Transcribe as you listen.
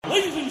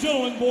and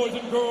gentlemen, boys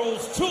and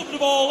girls, children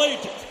of all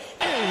ages.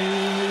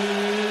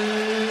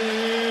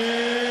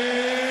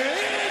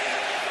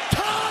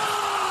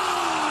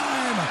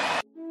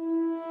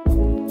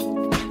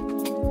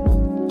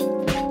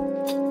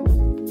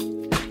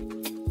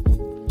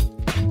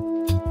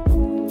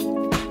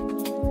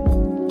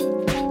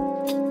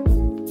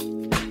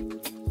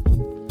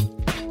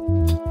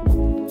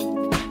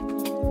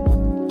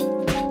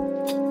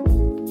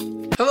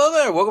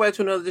 Welcome back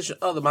to another edition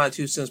of the My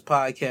Two Cents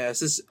Podcast.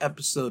 This is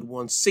episode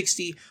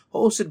 160,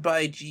 hosted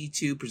by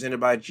G2, presented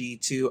by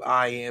G2.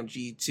 I am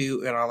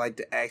G2, and I'd like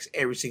to ask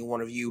every single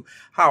one of you,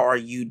 how are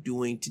you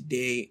doing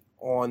today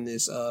on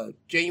this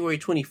January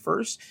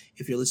 21st?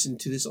 If you're listening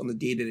to this on the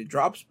day that it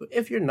drops, but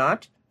if you're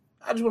not,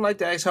 I just would like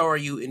to ask, how are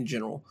you in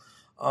general?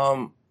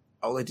 I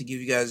would like to give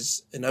you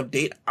guys an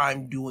update.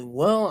 I'm doing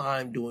well.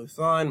 I'm doing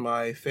fine.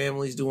 My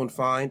family's doing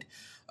fine.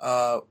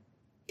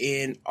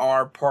 In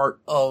our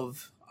part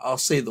of, I'll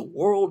say, the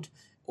world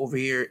over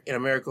here in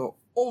America,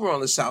 over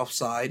on the south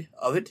side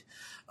of it,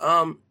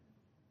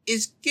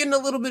 it's getting a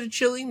little bit of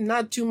chilly,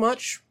 not too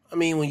much. I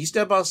mean, when you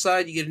step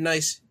outside, you get a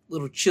nice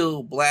little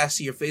chill blast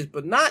to your face,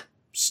 but not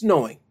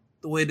snowing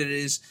the way that it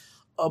is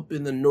up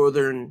in the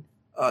northern,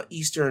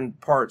 eastern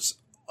parts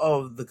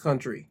of the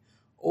country.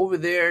 Over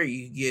there,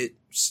 you get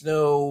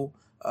snow,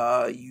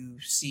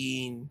 you've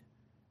seen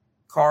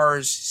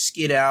cars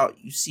skid out,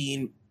 you've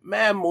seen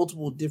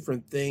multiple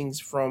different things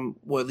from,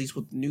 well, at least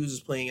what the news is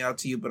playing out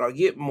to you, but I'll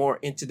get more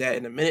into that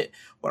in a minute.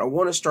 What I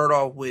want to start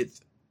off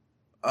with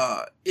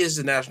is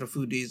the National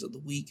Food Days of the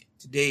week.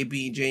 Today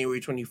being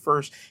January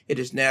 21st, it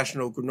is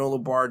National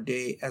Granola Bar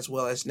Day, as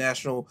well as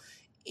National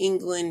New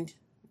England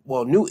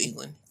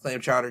Clam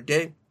Chowder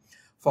Day.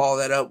 Follow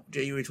that up,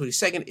 January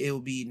 22nd, it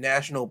will be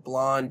National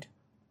Blonde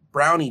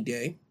Brownie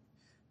Day.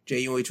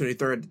 January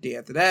 23rd, the day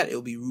after that,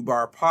 it'll be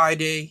Rhubarb Pie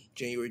Day.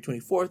 January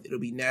 24th, it'll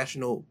be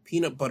National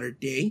Peanut Butter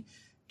Day.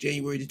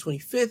 January the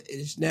 25th, it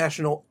is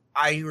National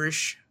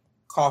Irish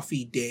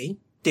Coffee Day.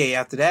 Day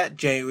after that,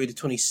 January the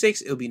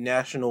 26th, it'll be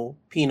National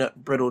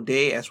Peanut Brittle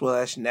Day, as well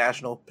as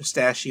National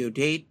Pistachio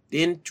Day.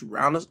 Then, to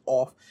round us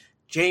off,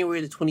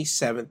 January the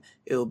 27th,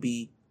 it'll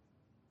be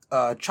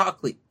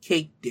Chocolate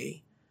Cake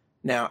Day.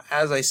 Now,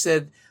 as I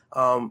said,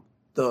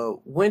 the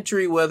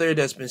wintry weather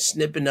that's been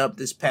snipping up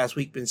this past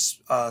week, been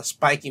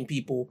spiking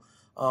people.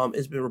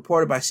 It's been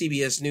reported by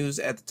CBS News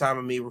at the time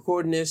of me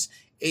recording this.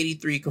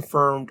 83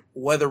 confirmed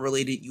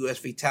weather-related U.S.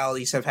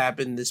 fatalities have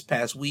happened this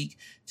past week.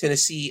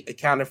 Tennessee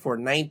accounted for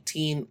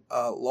 19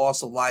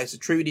 loss of lives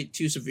attributed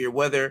to severe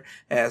weather,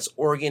 as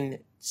Oregon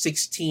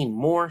 16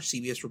 more,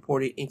 CBS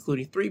reported,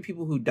 including 3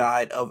 people who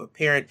died of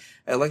apparent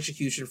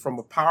electrocution from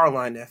a power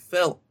line that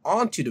fell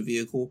onto the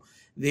vehicle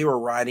they were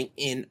riding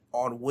in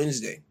on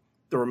Wednesday.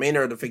 The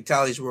remainder of the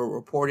fatalities were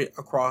reported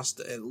across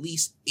at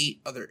least 8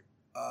 other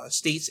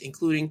states,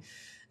 including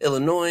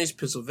Illinois,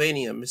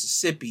 Pennsylvania,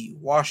 Mississippi,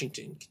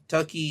 Washington,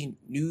 Kentucky,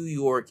 New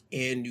York,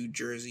 and New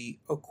Jersey,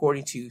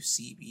 according to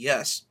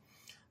CBS.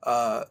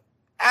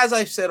 As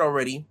I've said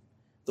already,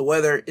 the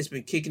weather has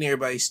been kicking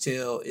everybody's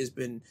tail. It's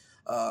been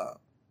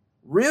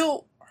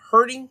real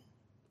hurting.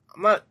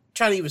 I'm not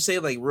trying to even say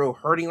like real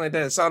hurting like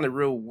that. It sounded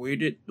real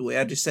weird the way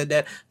I just said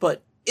that,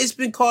 but it's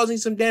been causing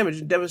some damage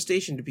and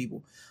devastation to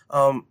people.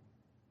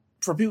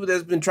 For people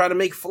that's been trying to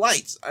make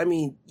flights. I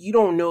mean, you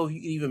don't know if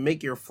you can even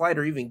make your flight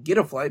or even get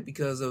a flight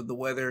because of the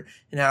weather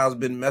and how it's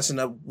been messing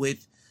up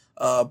with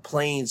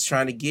planes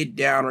trying to get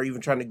down or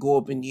even trying to go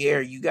up in the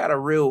air. You gotta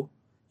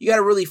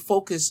really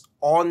focus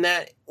on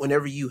that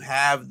whenever you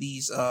have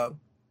these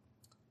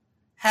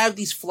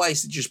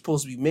flights that you're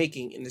supposed to be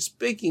making. And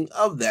speaking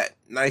of that,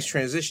 nice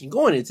transition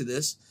going into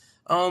this,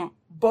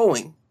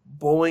 Boeing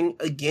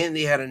again,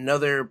 they had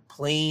another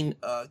plane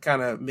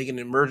kind of making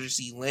an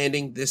emergency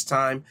landing, this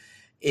time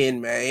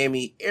in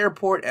Miami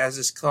Airport, as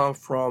this come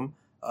from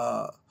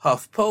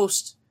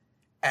HuffPost.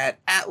 At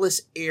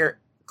Atlas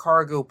Air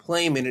cargo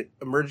plane made an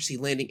emergency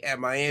landing at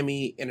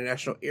Miami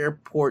International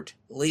Airport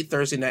late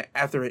Thursday night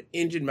after an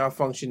engine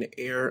malfunction, the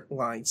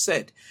airline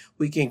said.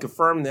 We can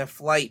confirm that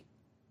flight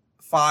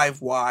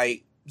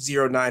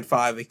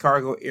 5Y095, a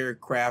cargo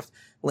aircraft,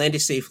 landed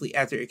safely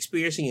after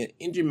experiencing an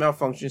engine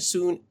malfunction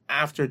soon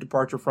after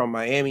departure from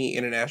Miami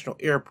International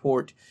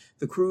Airport.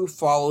 The crew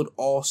followed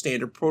all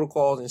standard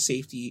protocols and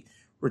safety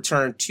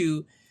returned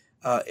to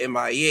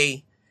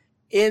MIA.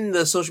 In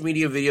the social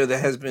media video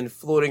that has been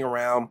floating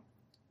around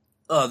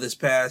this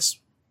past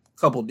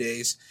couple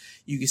days,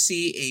 you can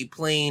see a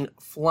plane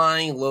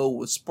flying low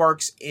with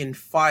sparks and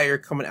fire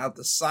coming out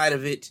the side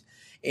of it,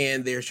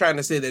 and they're trying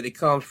to say that it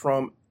comes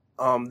from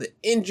the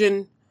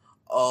engine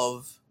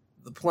of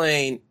the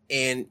plane.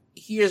 And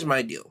here's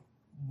my deal.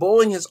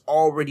 Boeing has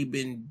already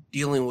been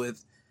dealing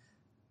with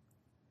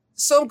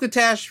some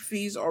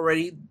catastrophes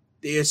already.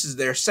 This is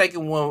their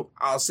second one,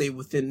 I'll say,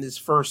 within this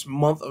first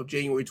month of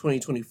January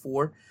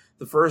 2024.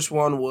 The first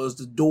one was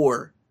the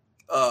door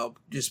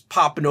just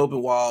popping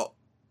open while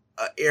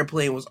an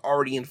airplane was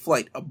already in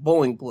flight, a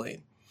Boeing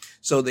plane.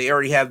 So they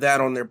already have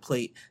that on their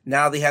plate.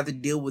 Now they have to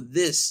deal with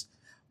this.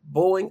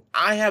 Boeing,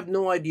 I have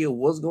no idea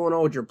what's going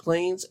on with your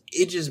planes.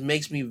 It just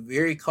makes me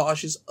very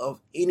cautious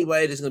of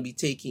anybody that's going to be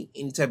taking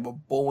any type of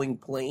Boeing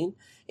plane.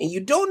 And you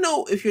don't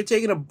know if you're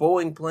taking a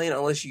Boeing plane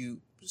unless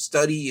you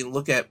study and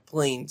look at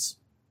planes.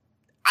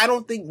 I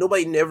don't think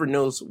nobody never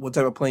knows what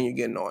type of plane you're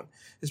getting on,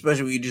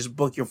 especially when you just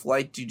book your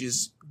flight to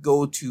just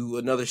go to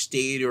another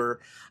state or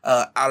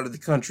out of the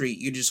country.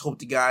 You just hope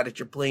to God that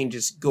your plane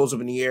just goes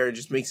up in the air and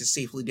just makes it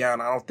safely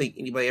down. I don't think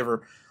anybody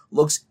ever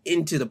looks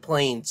into the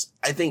planes.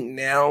 I think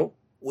now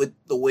with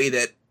the way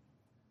that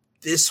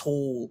this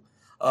whole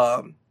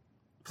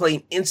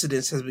plane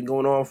incidents has been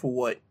going on for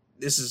what,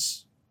 this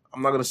is,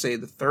 I'm not going to say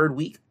the third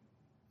week,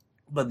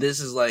 but this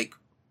is like,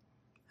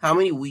 how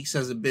many weeks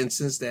has it been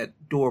since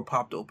that door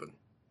popped open?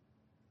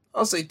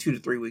 I'll say 2 to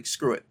 3 weeks.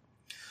 Screw it.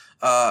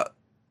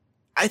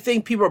 I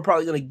think people are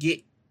probably going to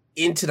get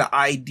into the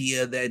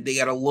idea that they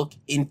got to look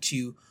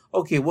into,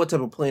 okay, what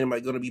type of plane am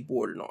I going to be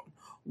boarding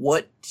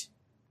on?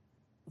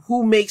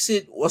 Who makes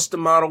it? What's the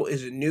model?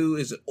 Is it new?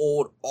 Is it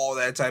old? All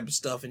that type of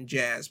stuff and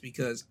jazz.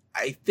 Because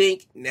I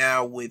think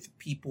now with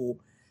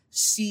people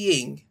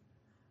seeing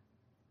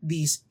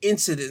these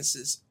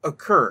incidences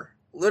occur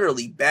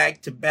literally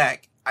back to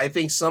back, I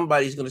think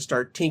somebody's going to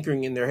start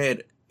tinkering in their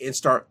head and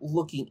start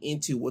looking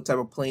into what type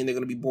of plane they're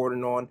going to be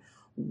boarding on,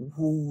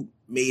 who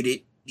made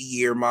it, the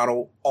year,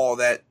 model, all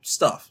that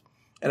stuff.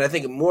 And I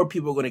think more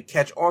people are going to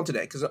catch on to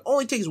that because it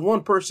only takes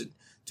one person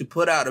to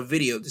put out a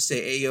video to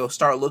say, hey, yo,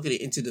 start looking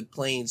into the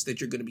planes that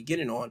you're going to be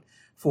getting on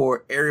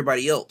for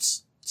everybody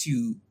else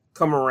to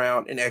come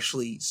around and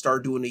actually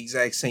start doing the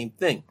exact same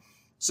thing.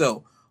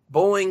 So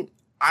Boeing,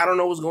 I don't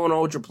know what's going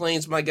on with your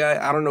planes, my guy.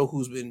 I don't know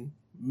who's been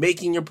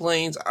making your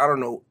planes. I don't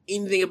know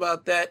anything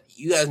about that.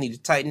 You guys need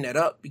to tighten that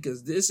up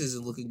because this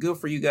isn't looking good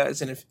for you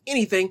guys. And if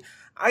anything,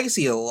 I can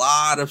see a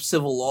lot of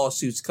civil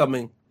lawsuits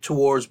coming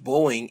towards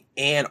Boeing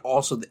and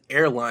also the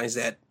airlines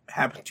that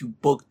happen to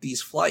book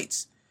these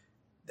flights.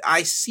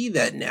 I see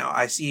that now.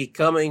 I see it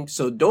coming.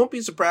 So don't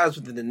be surprised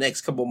within the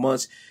next couple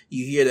months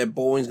you hear that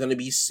Boeing's going to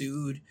be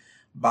sued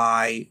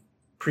by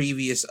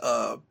previous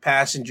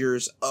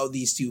passengers of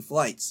these two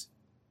flights.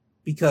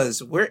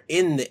 Because we're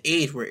in the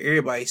age where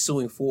everybody's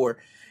suing for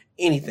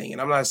anything.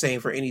 And I'm not saying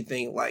for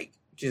anything like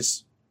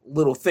just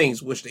little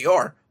things, which they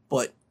are.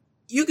 But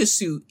you can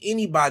sue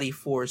anybody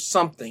for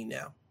something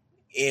now.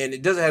 And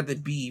it doesn't have to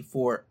be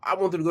for, I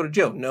want them to go to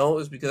jail. No,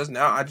 it's because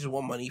now I just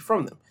want money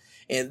from them.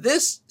 And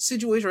this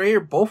situation right here,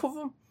 both of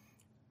them,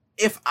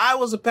 if I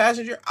was a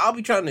passenger, I'll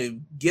be trying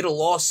to get a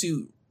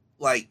lawsuit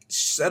like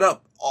set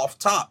up off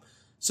top.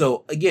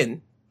 So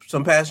again,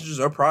 some passengers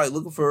are probably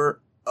looking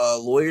for a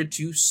lawyer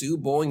to sue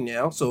Boeing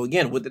now. So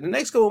again, within the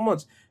next couple of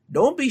months,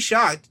 don't be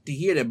shocked to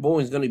hear that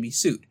Boeing's going to be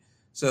sued.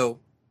 So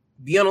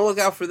be on the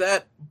lookout for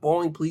that.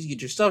 Boeing, please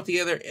get your stuff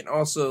together. And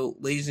also,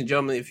 ladies and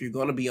gentlemen, if you're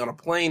going to be on a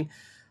plane,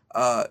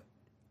 I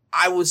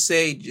would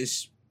say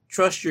just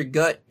trust your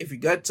gut. If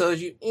your gut tells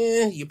you,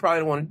 you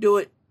probably don't want to do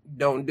it,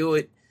 don't do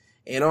it.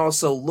 And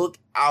also look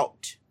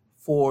out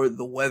for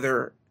the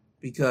weather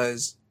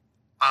because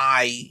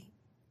I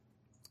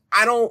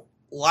don't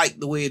like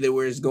the way that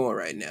where it's going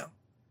right now.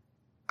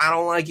 I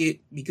don't like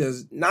it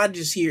because not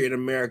just here in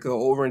America,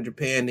 over in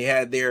Japan, they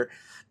had their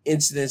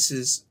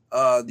incidences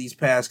these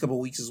past couple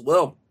of weeks as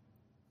well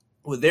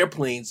with their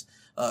planes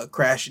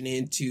crashing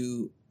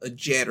into a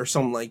jet or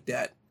something like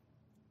that.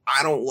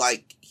 I don't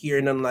like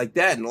hearing nothing like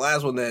that. And the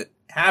last one that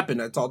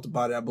happened, I talked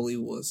about it, I believe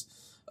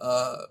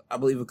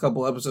a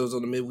couple episodes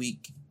on the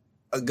midweek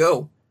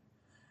ago.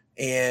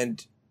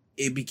 And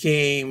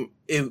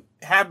it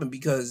happened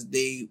because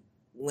they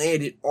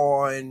landed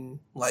on,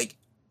 like,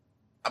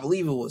 I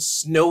believe it was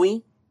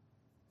snowy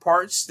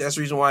parts. That's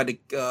the reason why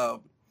the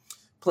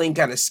plane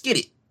kind of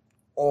skidded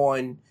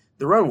on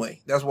the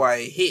runway. That's why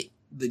it hit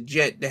the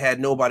jet that had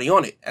nobody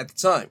on it at the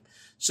time.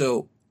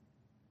 So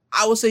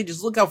I would say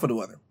just look out for the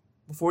weather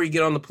before you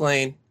get on the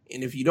plane.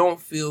 And if you don't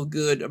feel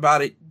good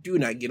about it, do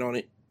not get on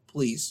it.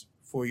 Please,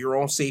 for your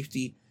own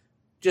safety,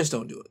 just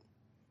don't do it.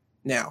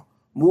 Now,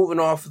 moving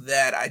off of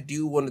that, I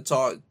do want to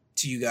talk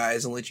to you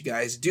guys and let you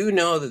guys do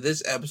know that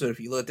this episode, if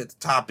you looked at the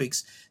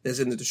topics that's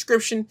in the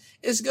description,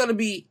 is going to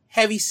be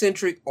heavy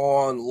centric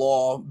on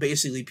law.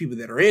 Basically, people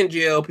that are in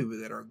jail,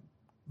 people that are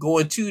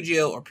going to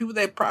jail, or people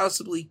that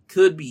possibly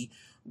could be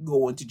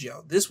going to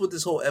jail. This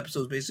whole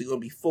episode is basically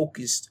going to be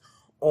focused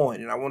on.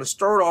 And I want to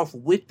start off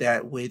with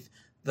that, with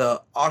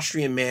the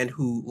Austrian man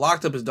who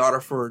locked up his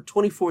daughter for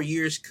 24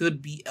 years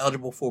could be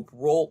eligible for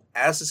parole.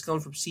 As this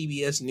comes from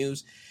CBS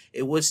News,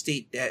 it would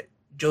state that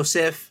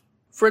Joseph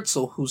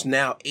Fritzl, who's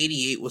now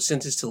 88, was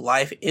sentenced to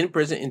life in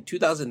prison in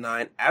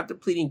 2009 after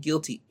pleading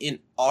guilty in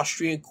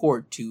Austrian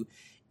court to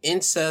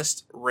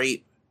incest,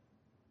 rape,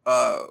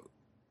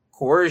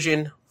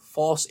 coercion,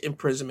 false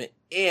imprisonment,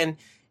 and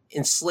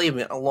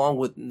enslavement, along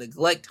with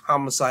neglect,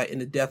 homicide, and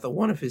the death of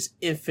one of his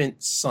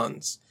infant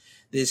sons.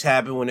 This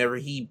happened whenever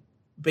he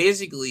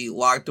basically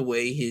locked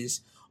away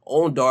his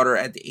own daughter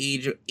at the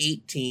age of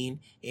 18,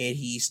 and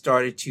he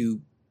started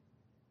to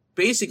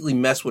basically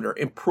mess with her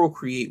and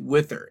procreate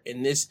with her.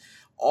 And this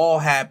all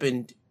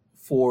happened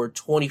for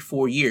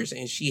 24 years,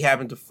 and she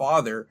happened to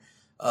father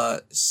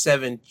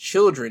 7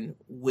 children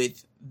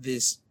with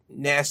this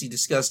nasty,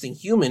 disgusting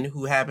human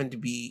who happened to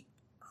be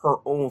her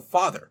own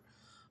father.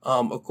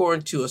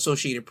 According to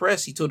Associated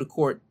Press, he told the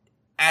court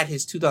at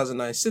his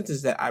 2009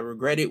 sentence that I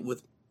regret it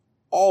with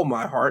all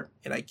my heart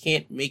and I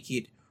can't make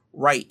it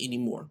right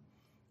anymore.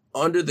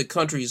 Under the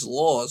country's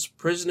laws,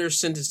 prisoners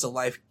sentenced to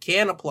life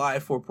can apply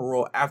for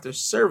parole after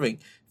serving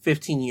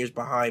 15 years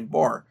behind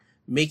bar,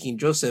 making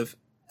Joseph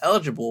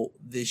eligible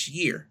this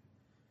year.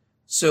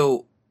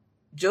 So,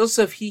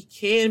 Joseph, he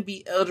can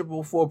be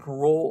eligible for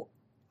parole.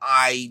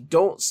 I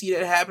don't see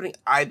that happening.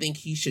 I think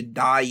he should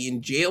die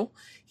in jail.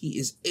 He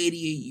is 88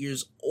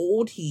 years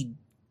old. He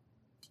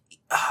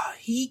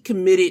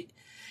committed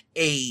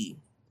a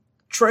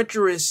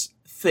treacherous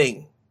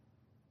thing.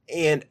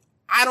 And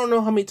I don't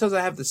know how many times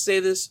I have to say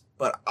this,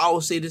 but I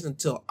will say this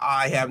until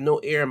I have no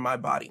air in my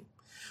body.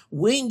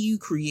 When you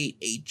create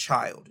a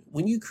child,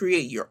 when you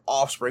create your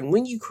offspring,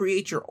 when you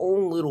create your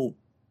own little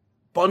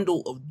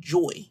bundle of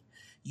joy,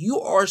 you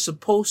are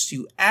supposed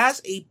to,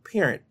 as a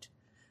parent,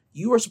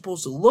 you are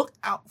supposed to look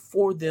out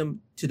for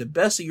them to the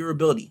best of your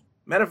ability.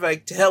 Matter of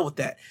fact, to hell with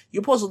that.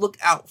 You're supposed to look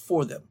out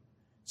for them.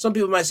 Some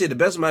people might say the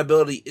best of my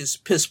ability is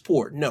piss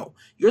poor. No,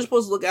 you're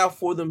supposed to look out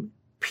for them,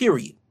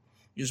 period.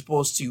 You're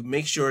supposed to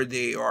make sure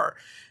they are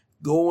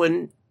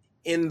going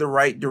in the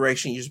right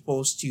direction. You're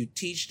supposed to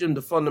teach them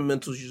the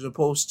fundamentals. You're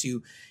supposed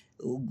to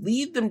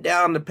lead them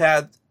down the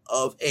path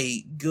of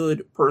a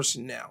good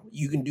person. Now,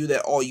 you can do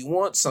that all you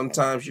want.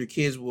 Sometimes your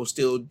kids will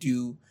still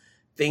do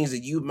things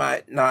that you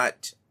might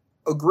not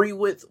agree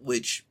with,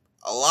 which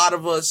a lot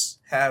of us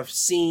have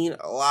seen,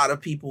 a lot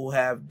of people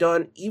have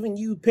done, even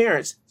you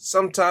parents.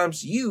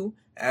 Sometimes you,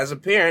 as a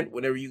parent,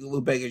 whenever you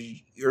look back at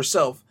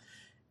yourself,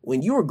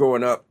 when you were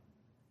growing up,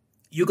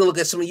 you can look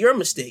at some of your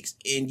mistakes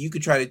and you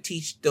could try to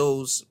teach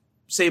those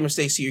same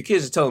mistakes to your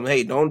kids and tell them,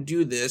 hey, don't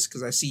do this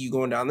because I see you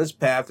going down this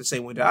path the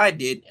same way that I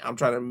did. I'm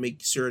trying to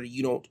make sure that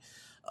you don't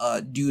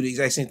do the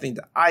exact same thing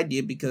that I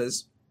did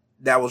because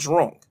that was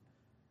wrong.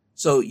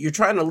 So you're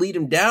trying to lead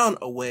them down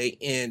a way.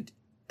 And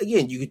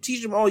again, you can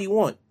teach them all you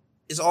want.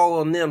 It's all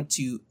on them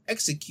to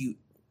execute.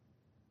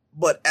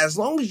 But as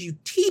long as you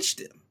teach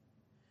them,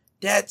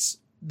 that's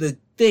the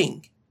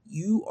thing.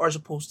 You are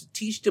supposed to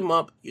teach them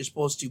up. You're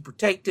supposed to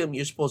protect them.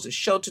 You're supposed to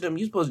shelter them.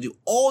 You're supposed to do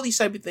all these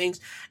type of things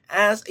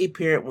as a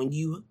parent when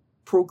you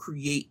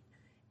procreate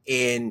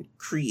and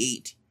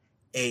create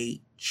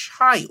a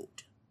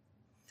child.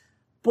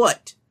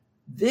 But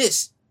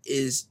this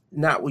is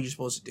not what you're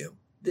supposed to do.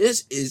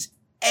 This is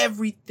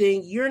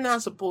everything. You're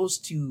not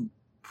supposed to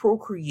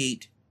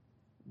procreate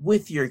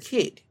with your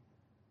kid.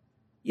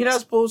 You're not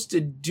supposed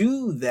to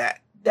do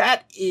that.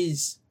 That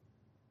is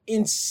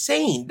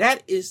insane.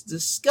 That is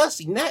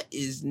disgusting. That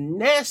is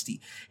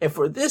nasty. And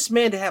for this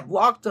man to have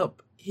locked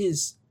up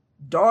his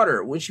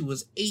daughter when she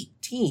was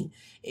 18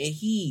 and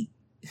he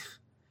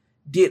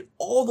did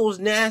all those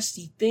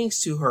nasty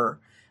things to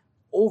her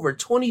over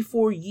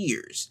 24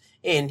 years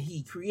and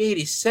he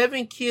created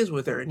 7 kids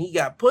with her and he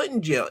got put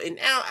in jail, and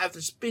now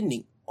after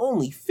spending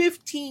only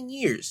 15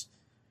 years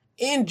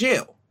in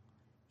jail,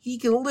 he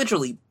can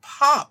literally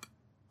pop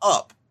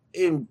up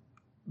and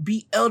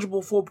be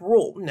eligible for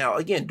parole. Now,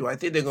 again, do I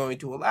think they're going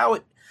to allow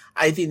it?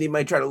 I think they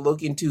might try to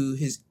look into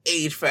his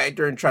age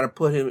factor and try to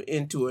put him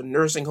into a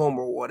nursing home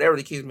or whatever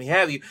the case may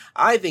have you.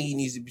 I think he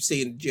needs to be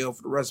staying in jail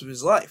for the rest of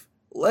his life.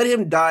 Let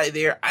him die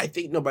there. I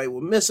think nobody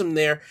will miss him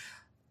there.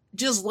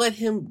 Just let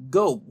him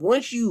go.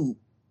 Once you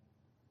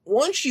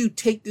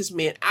take this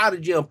man out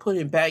of jail and put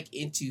him back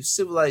into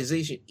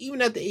civilization,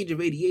 even at the age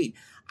of 88,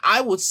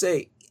 I would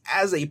say,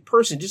 as a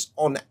person just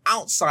on the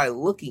outside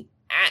looking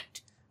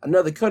at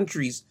another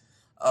country's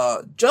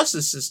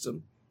justice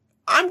system,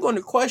 I'm going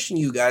to question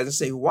you guys and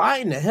say, why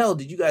in the hell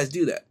did you guys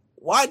do that?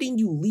 Why didn't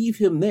you leave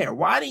him there?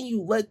 Why didn't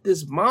you let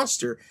this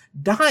monster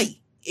die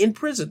in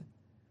prison?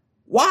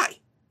 Why?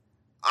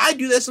 I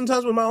do that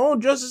sometimes with my own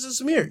justice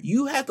system here.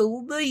 You have to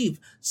leave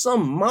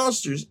some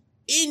monsters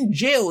in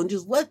jail and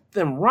just let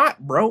them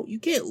rot, bro. You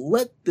can't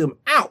let them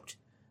out.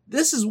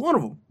 This is one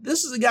of them.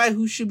 This is a guy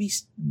who should be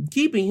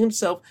keeping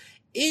himself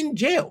in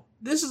jail.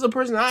 This is a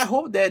person I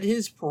hope that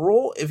his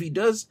parole, if he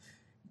does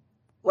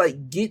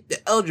get the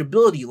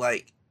eligibility,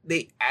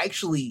 they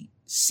actually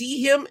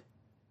see him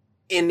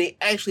and they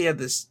actually have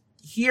to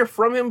hear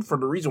from him for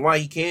the reason why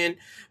he can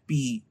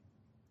be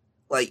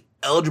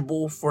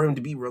eligible for him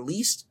to be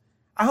released.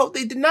 I hope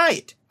they deny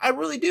it. I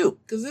really do.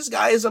 Because this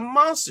guy is a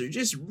monster.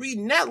 Just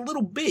reading that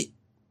little bit,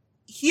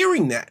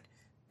 hearing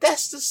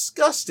that's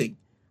disgusting.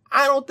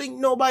 I don't think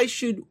nobody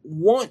should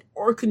want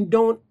or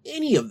condone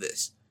any of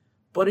this.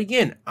 But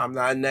again, I'm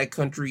not in that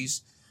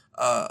country's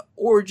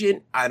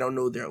origin. I don't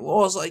know their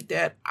laws like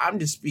that. I'm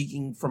just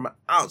speaking from an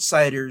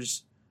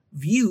outsider's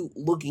view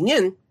looking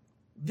in.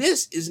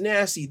 This is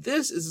nasty.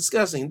 This is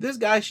disgusting. This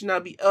guy should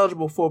not be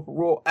eligible for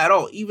parole at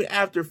all, even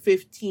after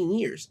 15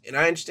 years. And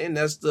I understand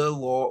that's the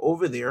law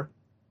over there,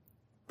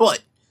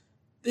 but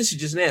this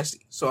is just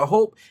nasty. So I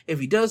hope if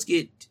he does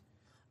get,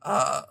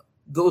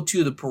 go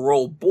to the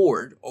parole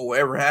board or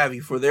whatever have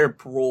you for their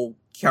parole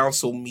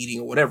council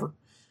meeting or whatever,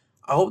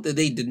 I hope that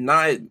they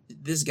deny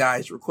this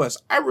guy's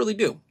request. I really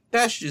do.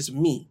 That's just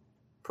me,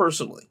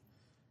 personally.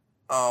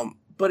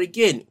 But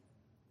again,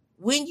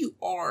 when you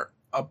are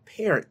a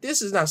parent,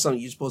 this is not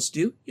something you're supposed to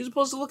do. You're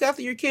supposed to look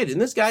after your kid.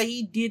 And this guy,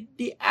 he did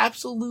the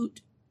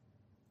absolute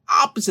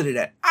opposite of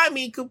that. I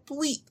mean,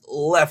 complete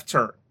left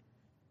turn.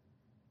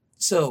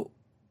 So,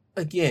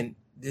 again,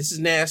 this is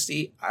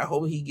nasty. I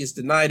hope he gets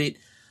denied it.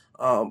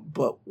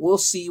 But we'll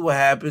see what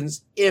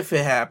happens, if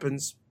it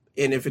happens.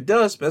 And if it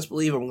does, best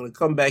believe I'm going to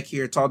come back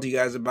here, talk to you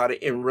guys about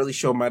it, and really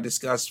show my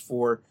disgust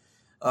for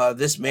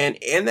this man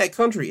and that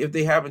country if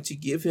they happen to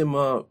give him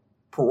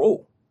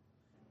parole.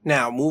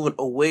 Now, moving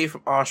away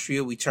from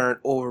Austria, we turn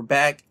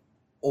back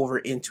over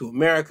into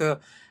America.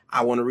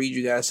 I want to read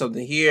you guys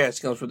something here. It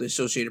comes from the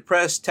Associated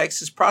Press.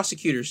 Texas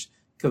prosecutors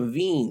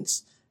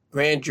convenes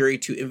grand jury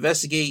to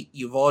investigate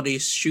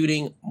Uvalde's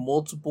shooting,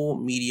 multiple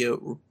media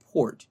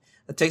report.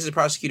 A Texas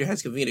prosecutor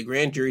has convened a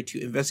grand jury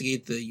to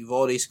investigate the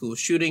Uvalde school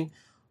shooting.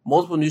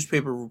 Multiple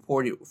newspapers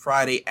reported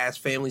Friday as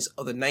families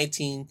of the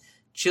 19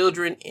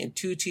 children and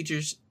 2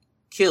 teachers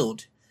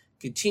killed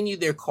continued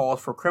their call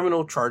for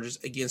criminal charges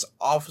against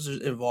officers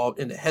involved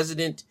in the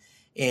hesitant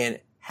and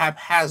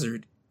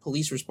haphazard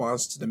police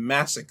response to the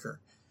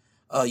massacre.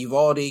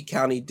 Uvalde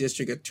County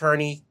District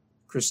Attorney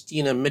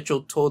Christina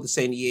Mitchell told the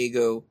San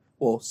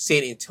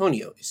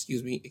Antonio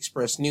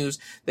Express News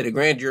that a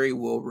grand jury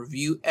will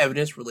review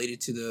evidence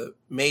related to the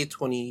May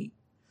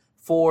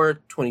 24,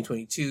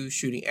 2022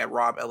 shooting at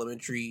Robb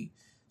Elementary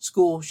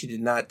School. She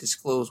did not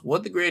disclose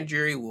what the grand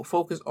jury will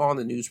focus on.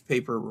 The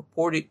newspaper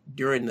reported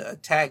during the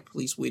attack,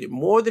 police waited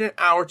more than an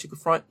hour to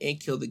confront and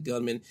kill the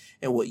gunman,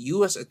 and what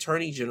U.S.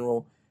 Attorney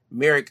General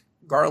Merrick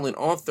Garland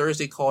on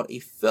Thursday called a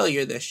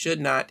failure that should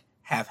not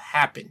have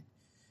happened.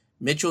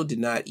 Mitchell did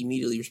not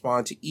immediately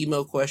respond to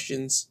email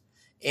questions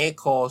and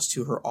calls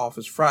to her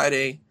office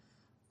Friday.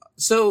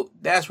 So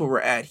that's where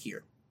we're at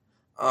here.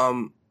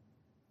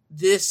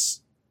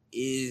 This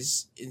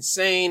is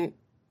insane.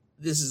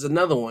 This is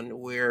another one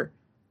where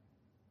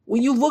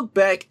when you look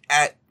back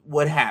at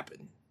what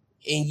happened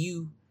and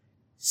you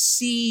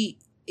see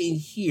and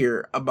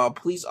hear about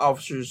police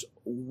officers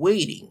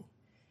waiting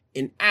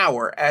an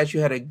hour as you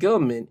had a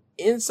gunman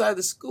inside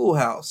the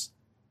schoolhouse,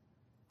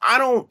 I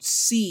don't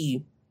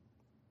see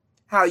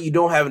how you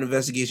don't have an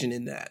investigation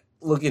in that.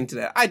 Look into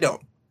that. I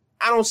don't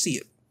see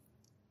it.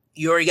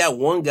 You already got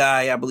one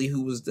guy, I believe,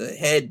 who was the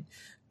head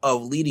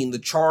of leading the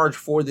charge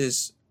for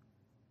this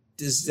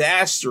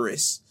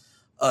disastrous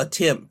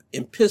attempt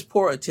and piss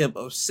poor attempt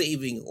of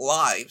saving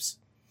lives.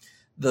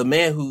 The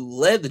man who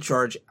led the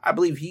charge, I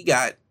believe he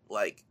got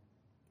left.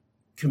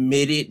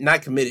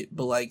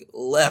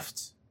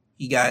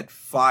 He got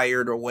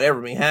fired or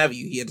whatever may have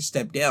you. He had to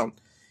step down.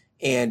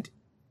 And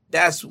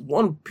that's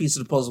one piece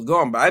of the puzzle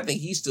gone, but I think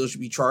he still should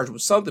be charged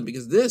with something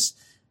because this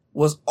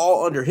was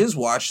all under his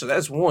watch. So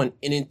that's one.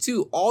 And then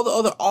 2, all the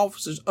other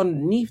officers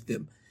underneath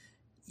them.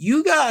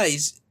 You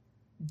guys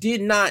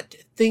did not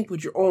think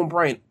with your own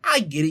brain. I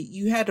get it.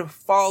 You had to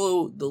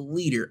follow the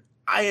leader.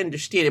 I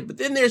understand it. But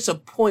then there's a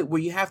point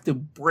where you have to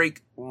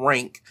break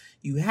rank.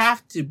 You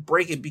have to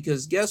break it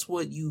because guess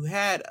what? You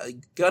had a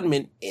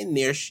gunman in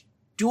there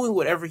doing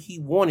whatever he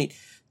wanted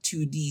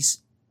to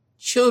these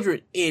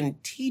children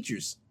and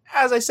teachers.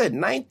 As I said,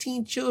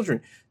 19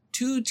 children,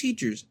 2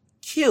 teachers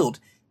killed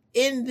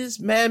in this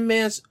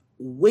madman's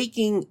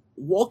walking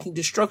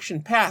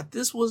destruction path.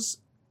 This was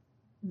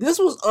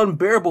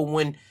unbearable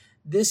when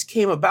this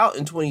came about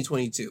in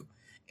 2022.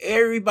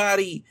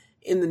 Everybody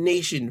in the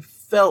nation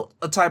felt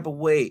a type of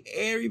way.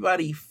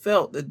 Everybody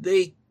felt that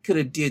they could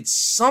have did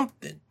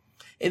something.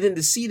 And then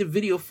to see the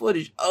video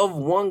footage of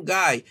one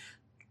guy,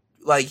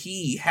 like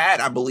he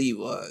had, I believe,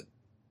 what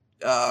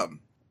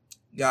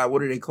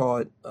do they call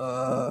it?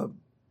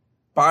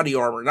 Body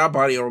armor, not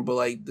body armor, but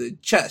like the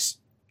chest,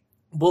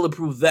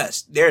 bulletproof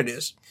vest. There it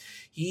is.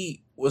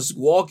 He was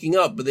walking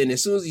up, but then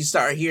as soon as he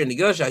started hearing the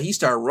gunshot, he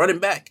started running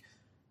back.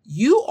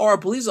 You are a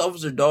police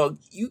officer, dog.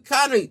 You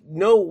kind of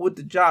know what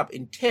the job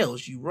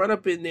entails. You run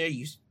up in there,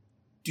 you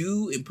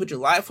do and put your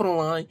life on the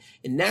line,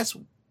 and that's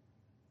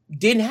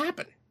didn't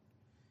happen.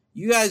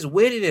 You guys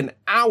waited an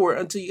hour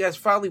until you guys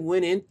finally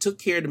went in, took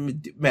care of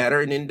the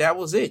matter, and then that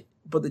was it.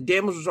 But the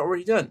damage was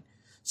already done.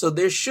 So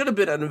there should have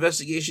been an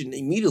investigation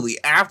immediately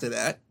after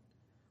that.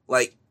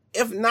 Like,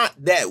 if not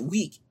that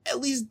week, at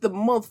least the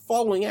month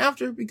following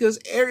after, because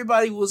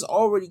everybody was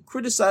already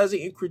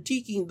criticizing and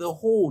critiquing the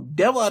whole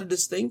devil out of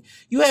this thing.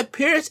 You had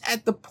parents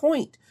at the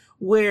point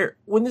where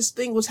when this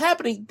thing was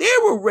happening, they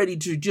were ready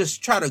to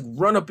just try to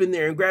run up in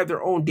there and grab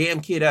their own damn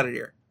kid out of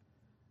there.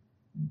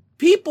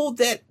 People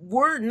that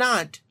were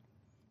not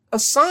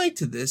assigned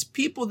to this,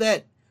 people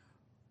that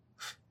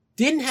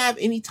didn't have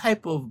any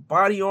type of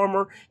body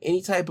armor,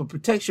 any type of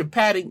protection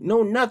padding,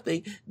 no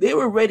nothing. They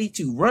were ready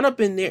to run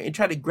up in there and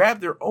try to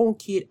grab their own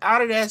kid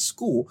out of that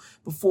school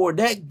before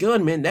that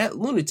gunman, that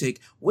lunatic,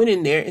 went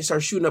in there and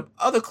started shooting up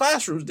other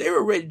classrooms. They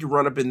were ready to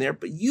run up in there.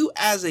 But you,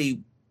 as a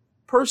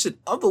person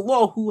of the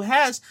law who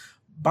has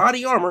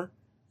body armor,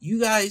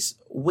 you guys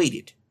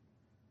waited.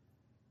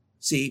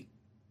 See,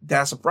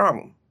 that's a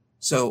problem.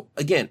 So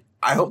again,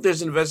 I hope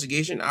there's an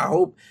investigation. I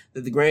hope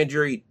that the grand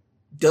jury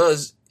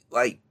does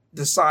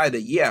decide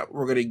that, yeah,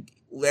 we're going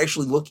to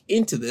actually look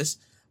into this,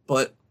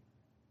 but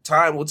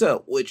time will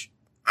tell, which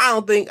I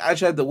don't think I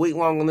should have to wait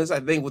long on this. I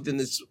think within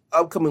this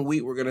upcoming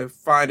week, we're going to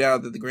find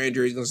out that the grand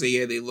jury is going to say,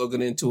 yeah, they're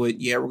looking into it.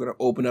 Yeah, we're going to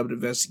open up an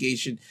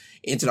investigation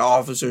into the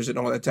officers and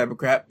all that type of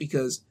crap,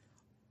 because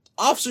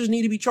officers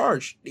need to be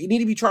charged. They need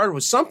to be charged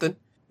with something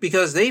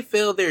because they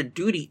failed their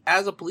duty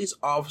as a police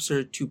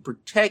officer to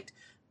protect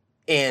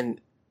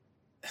and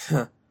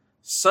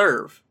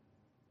serve.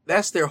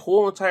 That's their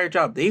whole entire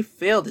job. They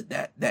failed at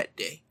that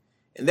day.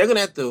 And they're going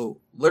to have to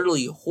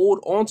literally hold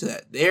on to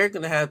that. They're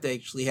going to have to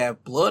actually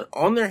have blood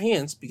on their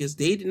hands because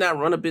they did not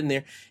run up in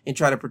there and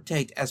try to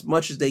protect as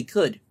much as they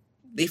could.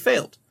 They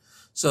failed.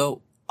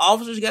 So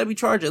officers got to be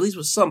charged at least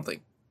with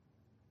something.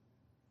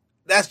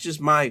 That's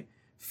just my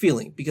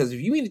feeling. Because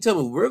if you mean to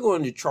tell me we're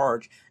going to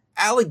charge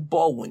Alec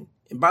Baldwin,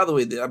 and by the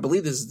way, I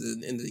believe this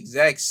is in the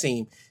exact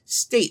same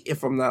state,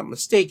 if I'm not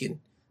mistaken,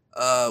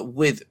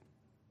 with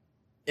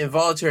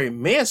involuntary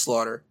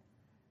manslaughter,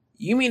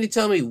 you mean to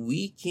tell me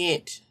we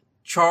can't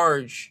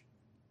charge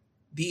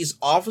these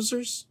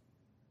officers?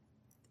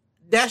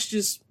 That's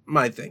just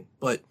my thing,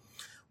 but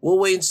we'll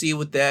wait and see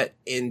with that.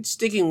 And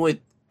sticking with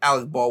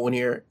Alec Baldwin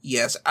here,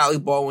 yes,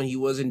 Alec Baldwin, he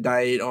was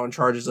indicted on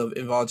charges of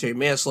involuntary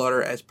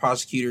manslaughter as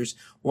prosecutors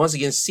once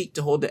again seek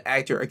to hold the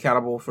actor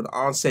accountable for the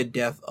on-set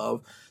death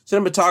of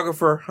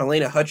cinematographer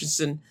Helena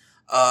Hutchinson.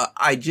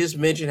 I just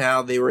mentioned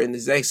how they were in the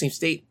exact same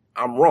state.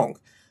 I'm wrong.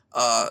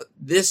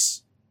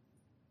 This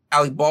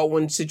Alec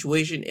Baldwin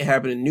situation, it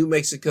happened in New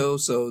Mexico,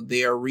 so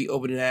they are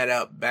reopening that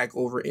up back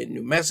over in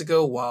New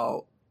Mexico,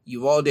 while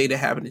Uvalde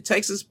happened in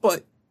Texas,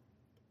 but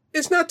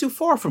it's not too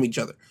far from each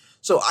other.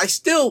 So I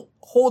still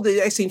hold the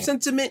exact same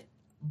sentiment,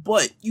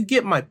 but you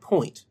get my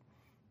point.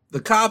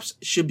 The cops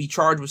should be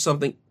charged with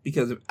something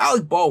because of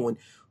Alec Baldwin,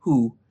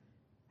 who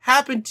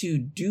happened to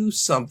do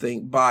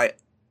something by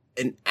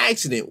an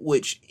accident,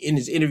 which in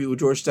his interview with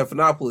George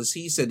Stephanopoulos,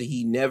 he said that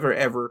he never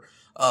ever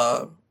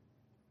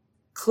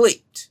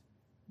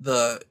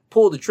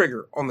pulled the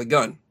trigger on the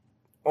gun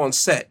on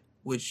set,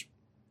 which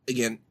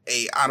again,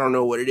 I don't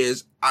know what it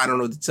is. I don't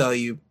know what to tell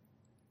you.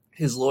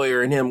 His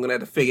lawyer and him are gonna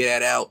have to figure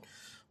that out.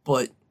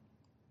 But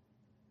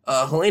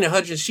Helena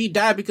Hutchins, she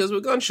died because of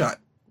a gunshot,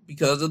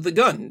 because of the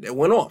gun that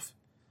went off.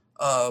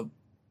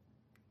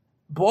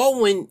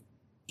 Baldwin,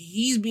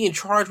 he's being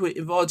charged with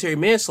involuntary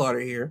manslaughter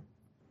here,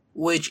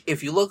 which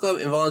if you look up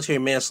involuntary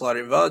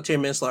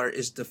manslaughter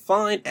is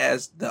defined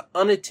as the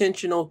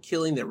unintentional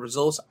killing that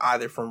results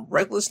either from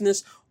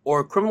recklessness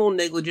or criminal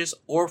negligence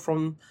or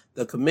from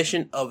the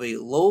commission of a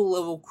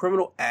low-level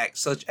criminal act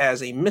such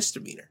as a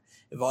misdemeanor.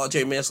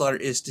 Involuntary manslaughter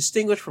is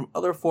distinguished from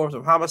other forms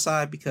of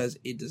homicide because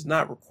it does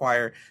not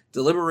require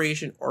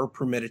deliberation or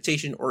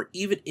premeditation or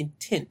even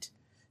intent.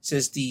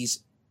 Since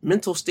these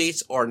mental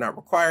states are not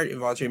required,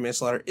 involuntary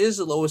manslaughter is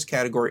the lowest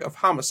category of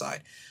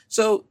homicide.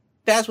 So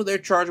that's what they're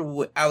charged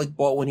with Alec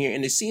Baldwin here.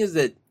 And it seems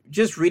that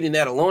just reading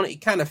that alone,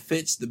 it kind of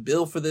fits the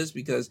bill for this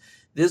because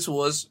this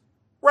was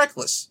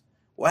reckless.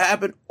 What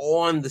happened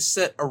on the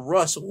set of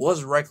Rust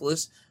was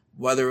reckless,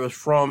 whether it was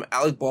from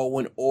Alec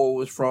Baldwin or it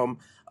was from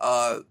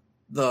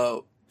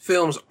the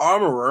film's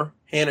armorer,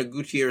 Hannah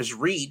Gutierrez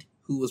Reed,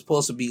 who was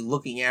supposed to be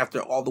looking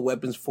after all the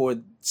weapons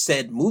for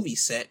said movie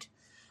set.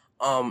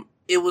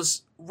 It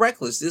was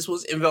reckless. This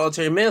was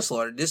involuntary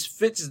manslaughter. This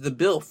fits the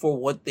bill for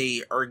what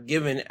they are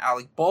giving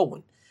Alec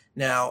Baldwin.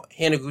 Now,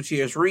 Hannah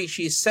Gutierrez Reed,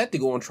 she is set to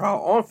go on trial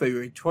on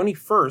February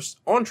 21st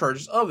on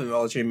charges of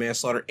involuntary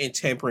manslaughter and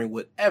tampering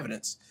with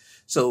evidence.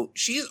 So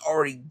she's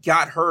already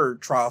got her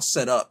trial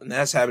set up, and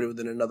that's happening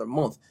within another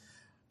month.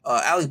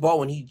 Alec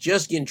Baldwin, he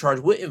just getting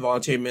charged with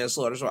involuntary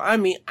manslaughter. So, I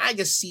mean, I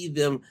can see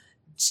them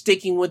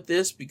sticking with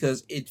this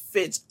because it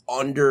fits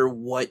under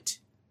what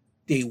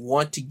they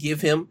want to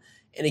give him.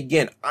 And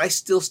again, I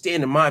still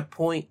stand in my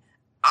point.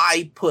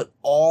 I put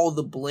all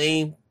the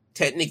blame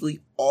technically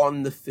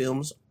on the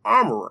film's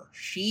armorer.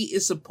 She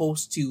is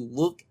supposed to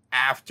look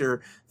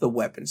after the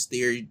weapons.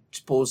 They're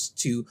supposed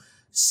to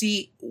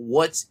see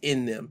what's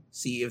in them,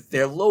 see if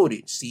they're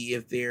loaded, see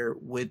if they're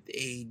with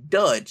a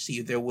dud, see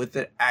if they're with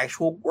an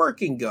actual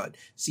working gun,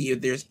 see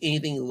if there's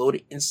anything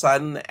loaded inside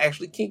them that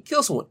actually can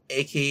kill someone,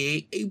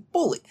 aka a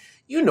bullet.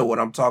 You know what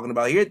I'm talking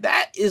about here.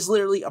 That is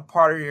literally a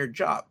part of their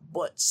job.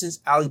 But since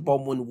Alec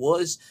Baldwin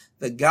was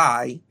the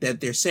guy that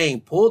they're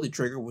saying pulled the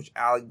trigger, which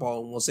Alec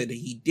Baldwin will say that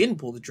he didn't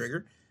pull the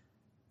trigger,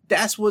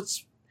 that's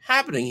what's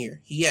happening here.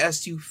 He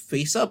has to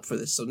face up for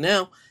this. So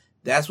now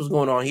that's what's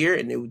going on here.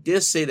 And they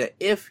did say that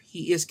if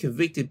he is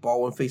convicted,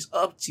 Baldwin face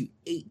up to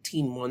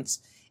 18 months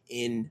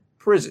in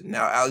prison.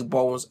 Now, Alec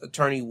Baldwin's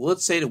attorney would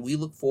say that we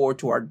look forward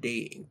to our day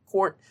in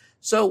court.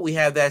 So we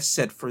have that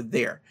set for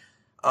there.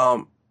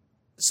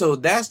 So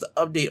that's the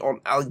update on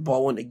Alec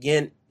Baldwin.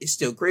 Again, it's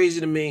still crazy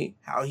to me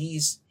how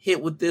he's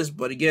hit with this.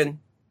 But again,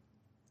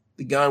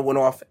 the gun went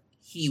off.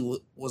 He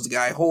was the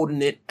guy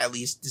holding it. At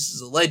least this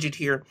is alleged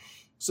here.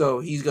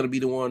 So he's going to be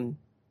the one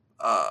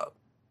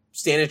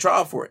standing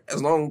trial for it,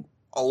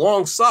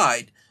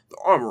 alongside the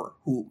armorer,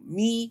 who,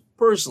 me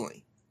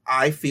personally,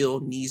 I feel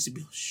needs to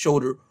be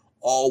shoulder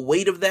all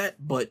weight of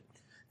that, but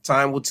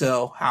time will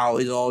tell how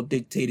it's all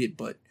dictated,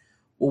 but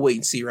we'll wait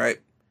and see, right?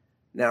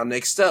 Now,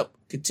 next up,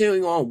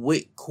 continuing on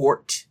with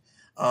court.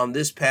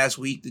 This past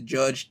week, the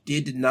judge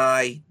did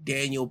deny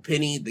Daniel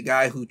Penny, the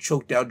guy who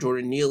choked out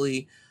Jordan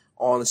Neely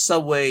on the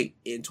subway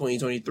in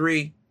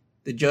 2023.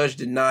 The judge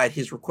denied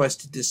his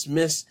request to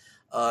dismiss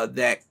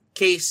that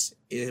case.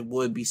 It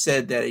would be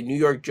said that a New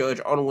York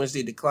judge on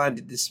Wednesday declined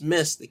to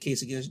dismiss the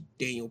case against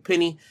Daniel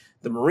Penny,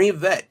 the Marine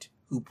vet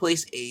who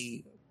placed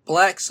a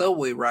black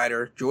subway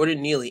rider,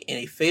 Jordan Neely, in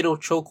a fatal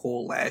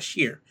chokehold last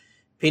year.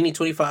 Penny,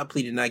 25,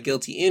 pleaded not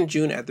guilty in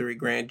June after a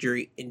grand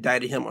jury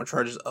indicted him on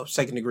charges of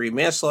second-degree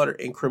manslaughter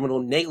and criminal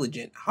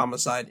negligent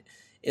homicide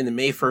in the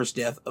May 1st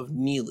death of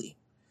Neely.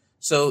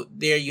 So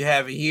there you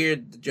have it here.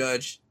 The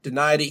judge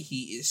denied it.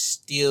 He is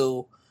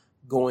still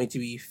going to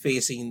be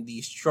facing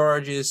these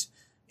charges.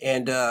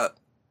 And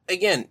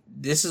again,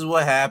 this is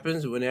what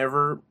happens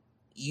whenever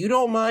you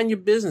don't mind your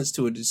business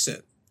to a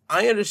dissent.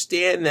 I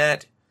understand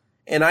that,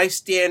 and I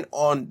stand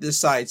on this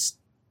side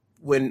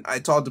when I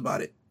talked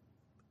about it.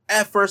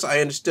 At first,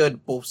 I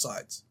understood both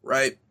sides,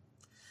 right?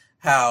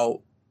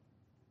 How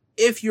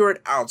if you're an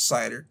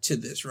outsider to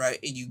this, right,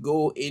 and you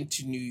go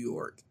into New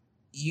York,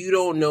 you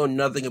don't know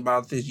nothing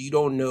about this. You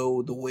don't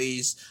know the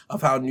ways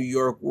of how New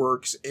York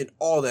works and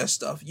all that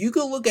stuff. You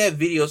can look at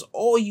videos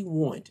all you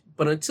want,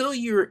 but until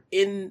you're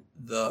in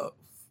the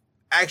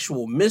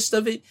actual midst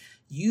of it,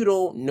 you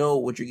don't know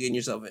what you're getting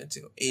yourself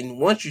into. And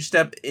once you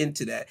step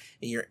into that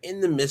and you're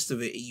in the midst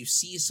of it and you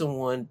see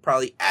someone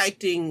probably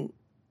acting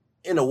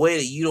in a way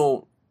that you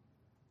don't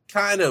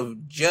kind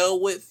of gel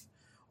with,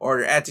 or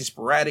they're acting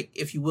sporadic,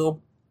 if you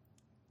will,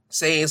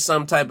 saying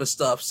some type of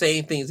stuff,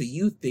 saying things that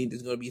you think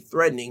is going to be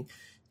threatening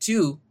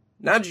to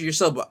not just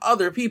yourself but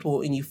other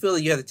people, and you feel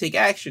that you have to take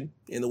action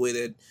in the way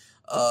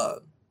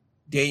that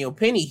Daniel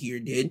Penny here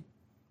did.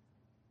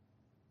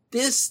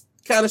 This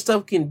kind of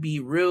stuff can be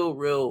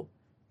real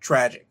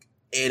tragic,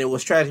 and it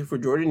was tragic for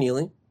Jordan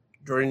Neely.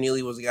 Jordan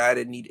Neely was a guy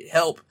that needed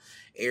help.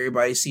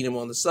 Everybody's seen him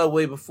on the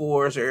subway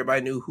before, so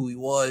everybody knew who he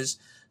was.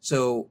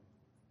 So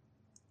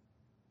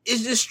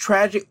it's just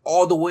tragic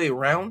all the way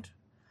around.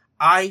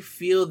 I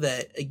feel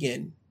that,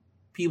 again,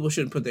 people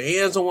shouldn't put their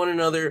hands on one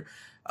another,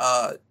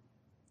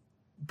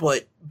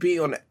 but being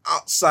on the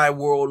outside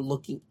world,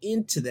 looking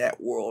into that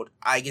world,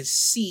 I can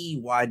see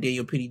why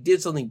Daniel Penny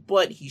did something,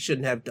 but he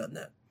shouldn't have done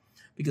that.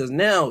 Because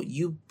now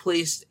you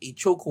placed a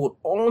chokehold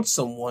on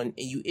someone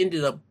and you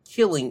ended up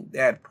killing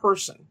that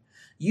person.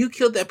 You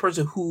killed that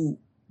person who,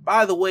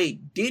 by the way,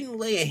 didn't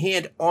lay a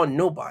hand on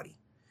nobody.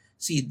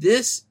 See,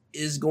 this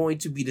is going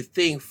to be the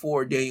thing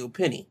for Daniel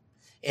Penny.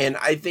 And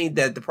I think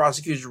that the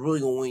prosecutor is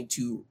really going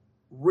to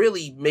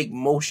really make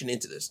motion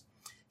into this.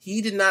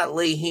 He did not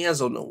lay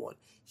hands on no one.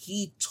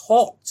 He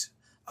talked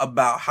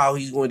about how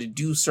he's going to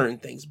do certain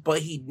things,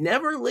 but he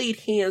never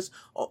laid hands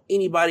on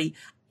anybody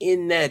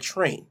in that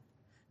train.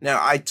 Now,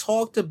 I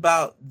talked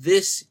about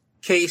this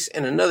case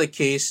and another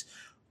case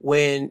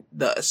when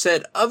the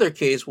said other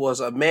case was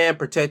a man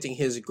protecting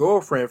his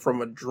girlfriend from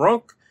a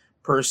drunk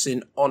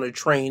person on a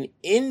train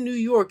in New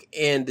York.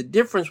 And the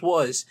difference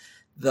was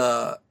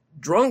the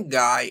drunk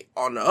guy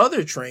on the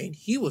other train,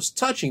 he was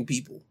touching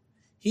people.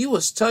 He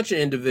was touching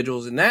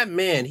individuals, and that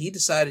man, he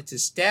decided to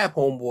stab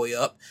homeboy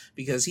up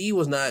because he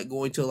was not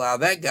going to allow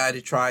that guy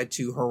to try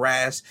to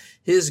harass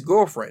his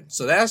girlfriend.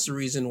 So that's the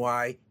reason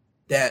why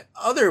that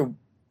other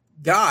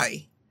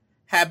guy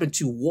happened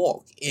to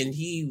walk and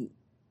he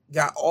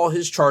got all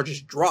his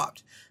charges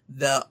dropped.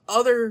 The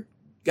other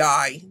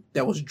guy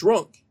that was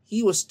drunk,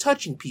 he was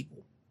touching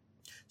people.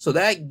 So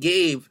that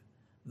gave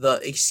the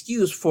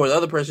excuse for the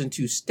other person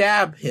to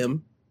stab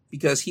him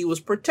because he was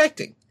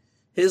protecting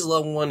his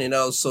loved one and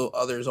also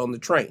others on the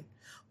train.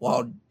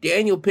 While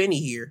Daniel Penny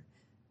here,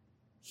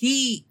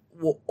 he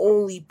will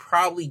only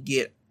probably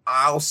get,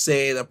 I'll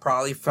say they'll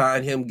probably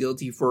find him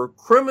guilty for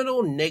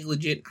criminal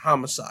negligent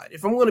homicide.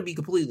 If I'm going to be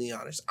completely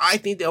honest, I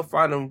think they'll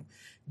find him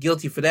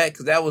guilty for that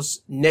because that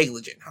was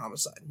negligent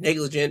homicide.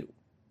 Negligent,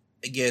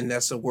 again,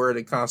 that's a word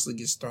that constantly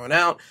gets thrown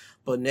out,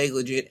 but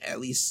negligent, at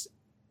least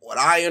what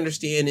I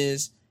understand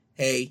is,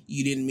 hey,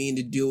 you didn't mean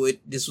to do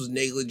it. This was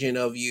negligent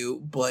of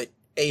you, but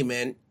hey,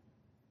 man,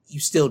 you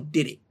still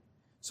did it.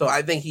 So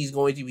I think he's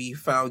going to be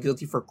found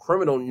guilty for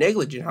criminal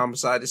negligent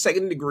homicide. The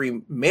second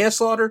degree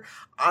manslaughter,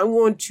 I'm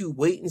going to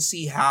wait and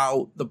see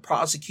how the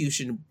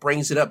prosecution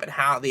brings it up and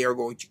how they are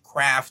going to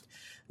craft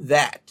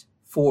that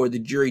for the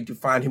jury to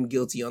find him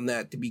guilty on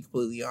that, to be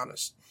completely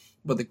honest.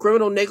 But the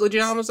criminal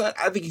negligent homicide,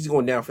 I think he's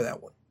going down for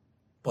that one.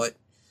 But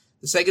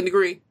the second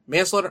degree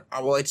manslaughter,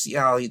 I would like to see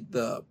how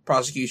the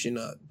prosecution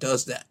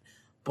does that.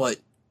 But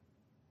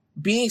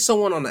being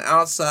someone on the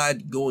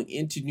outside going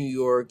into New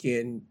York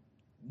and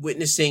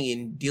witnessing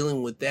and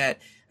dealing with that,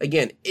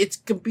 again, it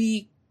could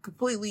be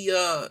completely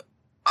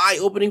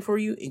eye-opening for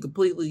you and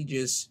completely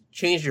just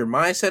change your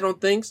mindset on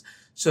things.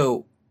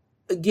 So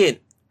again,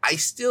 I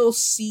still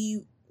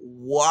see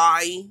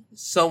why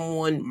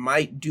someone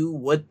might do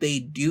what they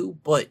do,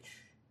 but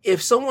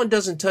if someone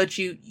doesn't touch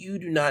you, you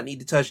do not need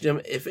to touch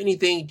them. If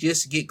anything,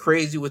 just get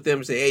crazy with them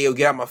and say, hey, yo,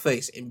 get out my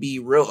face, and be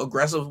real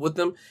aggressive with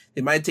them.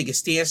 They might take a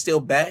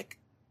standstill back,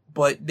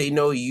 but they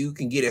know you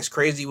can get as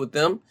crazy with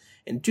them.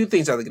 And two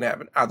things are going to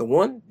happen. Either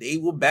one, they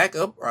will back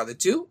up, or either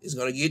two, is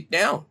going to get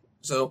down.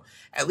 So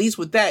at least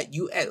with that,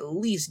 you at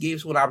least gave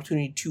someone an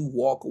opportunity to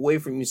walk away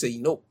from you and say,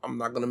 nope, I'm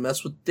not going to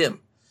mess with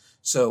them.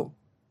 So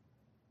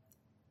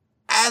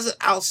as an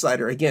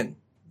outsider, again,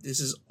 this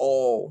is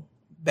all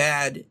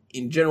bad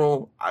in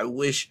general. I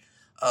wish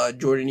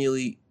Jordan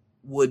Neely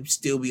would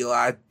still be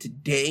alive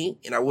today,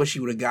 and I wish he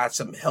would have got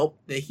some help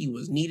that he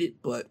was needed,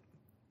 but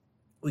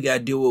we got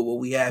to deal with what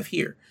we have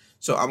here.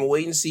 So I'm going to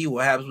wait and see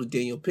what happens with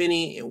Daniel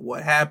Penny, and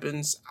what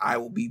happens, I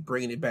will be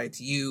bringing it back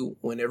to you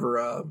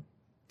whenever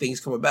things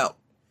come about.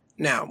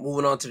 Now,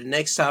 moving on to the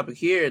next topic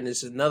here, and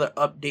this is another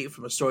update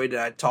from a story that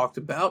I talked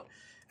about.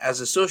 As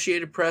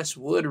Associated Press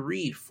would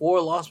read,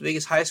 4 Las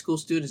Vegas high school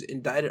students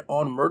indicted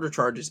on murder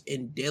charges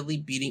in deadly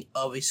beating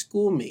of a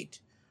schoolmate.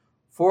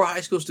 4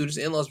 high school students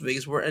in Las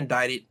Vegas were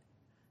indicted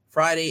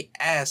Friday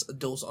as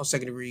adults on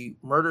second-degree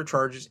murder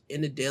charges in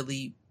the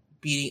deadly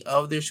beating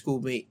of their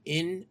schoolmate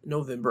in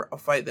November, a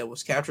fight that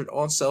was captured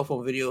on cell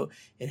phone video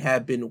and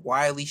had been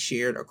widely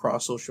shared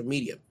across social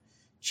media.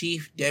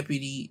 Chief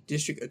Deputy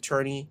District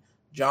Attorney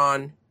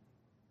John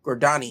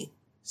Gordani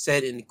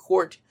said in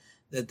court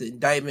that the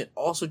indictment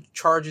also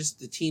charges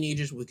the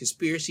teenagers with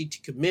conspiracy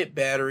to commit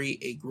battery,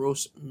 a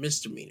gross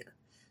misdemeanor.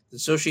 The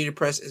Associated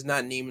Press is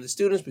not naming the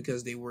students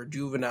because they were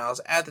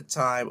juveniles at the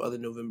time of the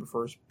November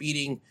 1st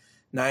beating.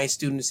 9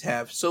 students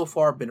have so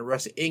far been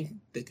arrested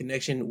in the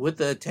connection with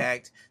the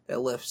attack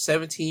that left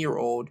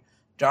 17-year-old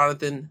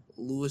Jonathan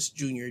Lewis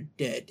Jr.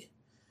 dead.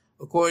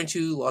 According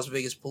to Las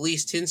Vegas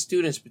police, 10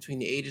 students between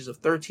the ages of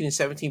 13 and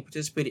 17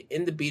 participated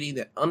in the beating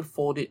that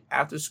unfolded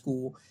after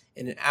school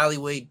in an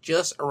alleyway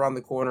just around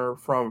the corner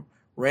from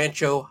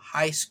Rancho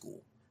High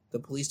School. The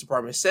police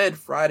department said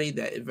Friday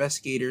that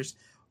investigators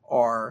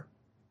are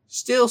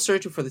still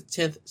searching for the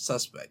 10th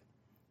suspect.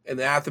 In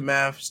the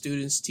aftermath,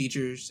 students,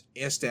 teachers,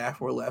 and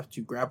staff were left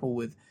to grapple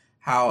with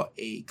how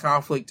a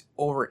conflict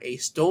over a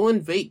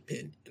stolen vape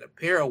pen and a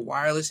pair of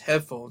wireless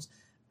headphones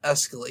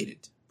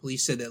escalated.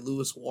 Police said that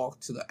Lewis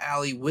walked to the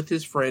alley with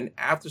his friend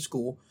after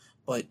school,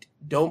 but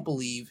don't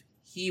believe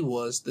he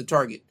was the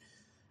target.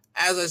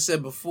 As I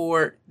said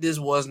before, this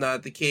was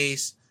not the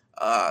case.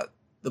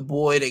 The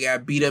boy that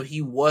got beat up,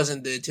 he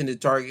wasn't the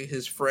intended target.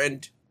 His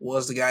friend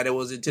was the guy that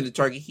was the intended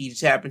target. He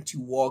just happened to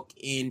walk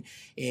in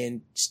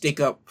and stick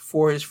up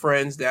for his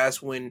friends.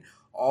 That's when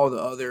all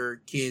the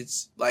other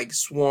kids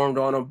swarmed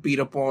on him, beat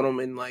up on him,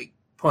 and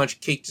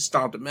punched, kicked, and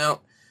stomped him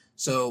out.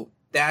 So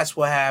that's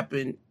what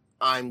happened.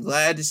 I'm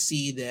glad to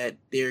see that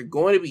they're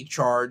going to be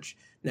charged.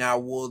 Now,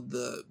 will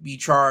they be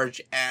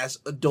charged as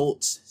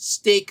adults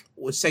stick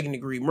with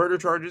second-degree murder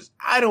charges?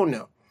 I don't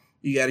know.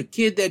 You got a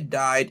kid that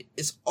died.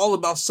 It's all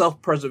about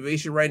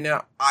self-preservation right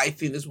now. I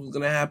think this was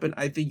going to happen.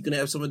 I think you're going to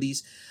have some of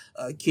these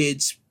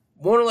kids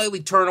more than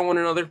likely turn on one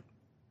another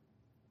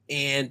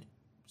and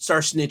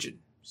start snitching.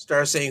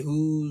 Start saying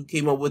who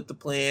came up with the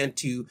plan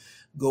to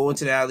go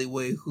into the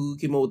alleyway, who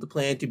came up with the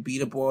plan to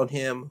beat up on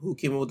him, who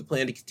came up with the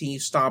plan to continue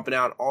stomping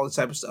out, all this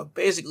type of stuff.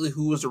 Basically,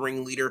 who was the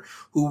ringleader,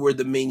 who were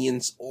the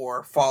minions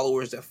or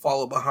followers that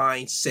follow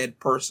behind said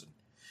person.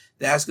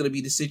 That's going to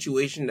be the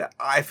situation that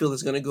I feel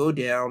is going to go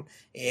down,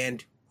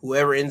 and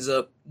whoever ends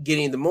up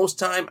getting the most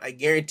time, I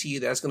guarantee you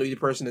that's going to be the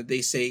person that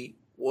they say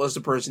was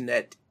the person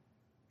that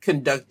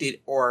conducted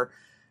or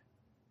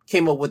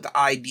came up with the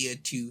idea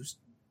to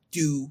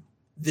do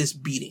this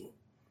beating.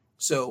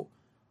 So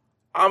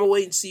I'm going to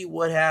wait and see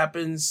what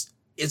happens.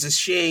 It's a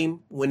shame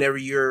whenever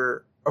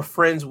you're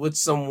friends with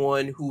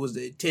someone who was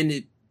the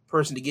intended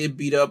person to get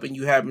beat up and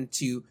you happen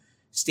to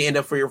stand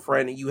up for your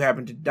friend and you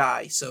happen to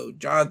die. So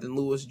Jonathan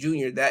Lewis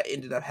Jr., that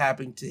ended up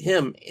happening to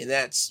him, and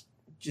that's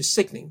just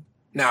sickening.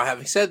 Now,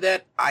 having said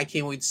that, I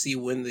can't wait to see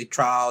when the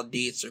trial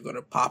dates are going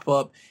to pop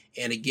up.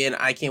 And again,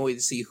 I can't wait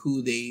to see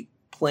who they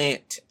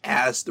plant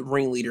as the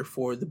ringleader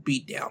for the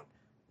beatdown.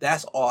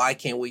 That's all I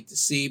can't wait to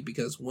see,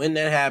 because when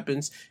that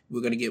happens,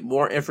 we're going to get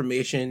more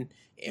information.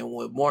 And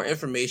with more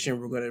information,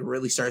 we're going to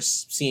really start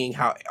seeing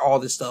how all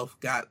this stuff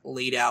got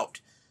laid out.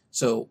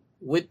 So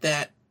with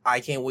that, I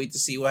can't wait to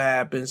see what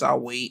happens. I'll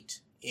wait.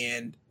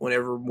 And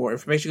whenever more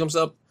information comes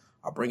up,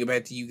 I'll bring it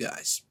back to you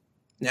guys.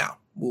 Now,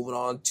 moving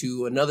on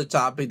to another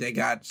topic that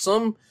got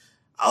some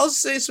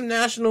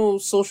national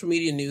social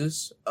media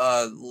news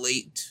not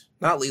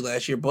late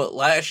last year, but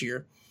last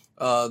year.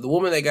 The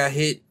woman that got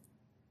hit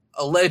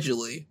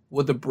allegedly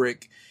with a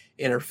brick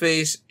in her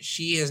face,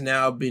 she has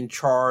now been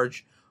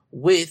charged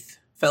with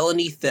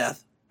felony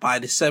theft by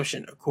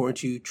deception. According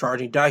to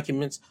charging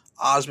documents,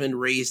 Osmond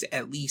raised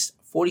at least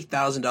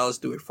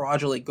 $40,000 through a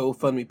fraudulent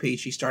GoFundMe page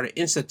she started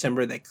in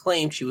September that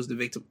claimed she was the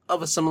victim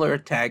of a similar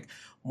attack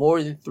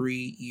more than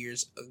 3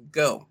 years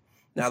ago.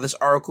 Now, this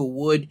article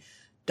would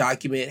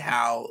document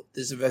how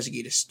this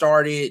investigator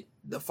started,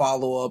 the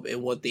follow-up,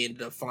 and what they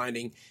ended up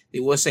finding. They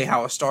will say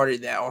how it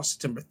started, that on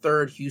September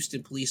 3rd,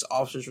 Houston police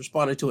officers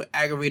responded to an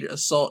aggravated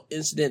assault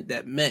incident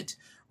that met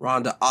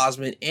Rhonda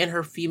Osmond and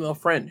her female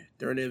friend.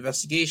 During the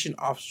investigation,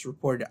 officers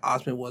reported that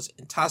Osmond was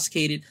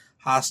intoxicated,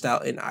 hostile,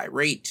 and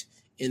irate.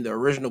 In the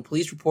original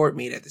police report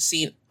made at the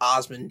scene,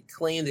 Osmond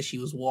claimed that she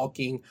was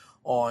walking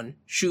on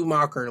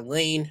Schumacher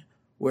Lane,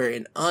 where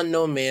an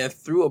unknown man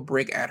threw a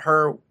brick at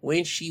her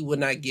when she would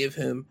not give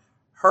him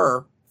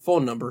her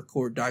phone number,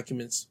 court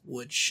documents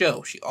would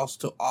show. She also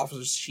told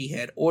officers she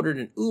had ordered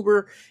an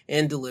Uber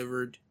and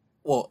believed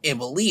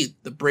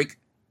the brick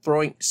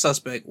throwing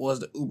suspect was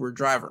the Uber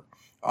driver.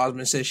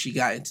 Osmond says she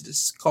got into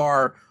this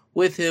car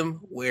with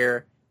him,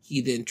 where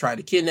he then tried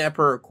to kidnap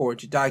her. According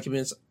to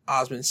documents,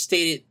 Osmond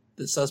stated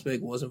the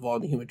suspect was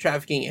involved in human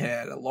trafficking and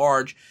had a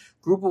large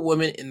group of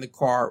women in the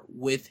car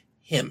with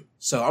him.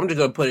 So I'm just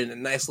going to put in a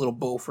nice little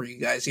bow for you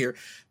guys here.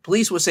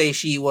 Police would say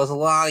she was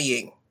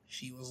lying.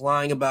 She was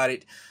lying about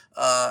it.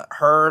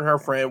 Her and her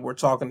friend were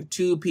talking to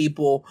two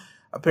people.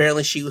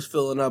 Apparently she was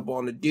filling up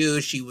on the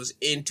dude. She was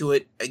into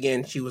it.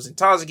 Again, she was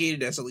intoxicated.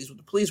 That's at least what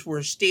the police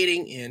were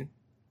stating. And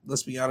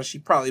let's be honest, she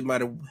probably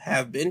might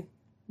have been,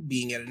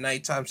 being at a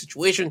nighttime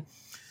situation.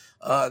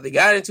 They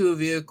got into a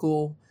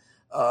vehicle.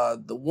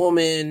 The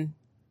woman,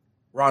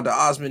 Rhonda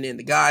Osmond, and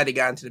the guy, they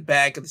got into the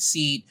back of the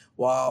seat,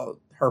 while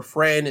her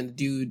friend and the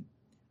dude,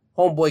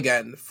 homeboy,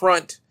 got in the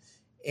front.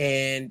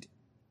 And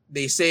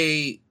they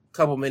say a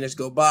couple minutes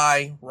go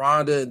by.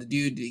 Rhonda and the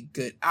dude, they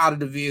get out of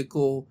the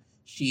vehicle.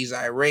 She's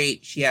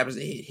irate. She happens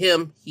to hit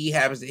him. He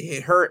happens to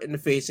hit her in the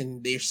face.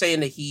 And they're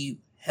saying that he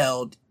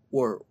held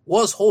or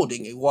was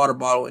holding a water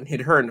bottle and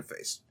hit her in the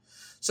face.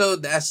 So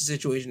that's the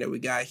situation that we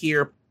got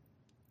here.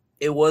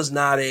 It was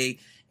not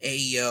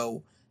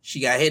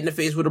she got hit in the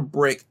face with a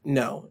brick.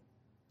 No.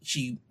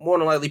 She more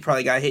than likely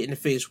probably got hit in the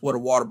face with a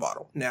water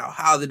bottle. Now,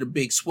 how did the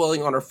big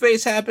swelling on her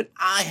face happen?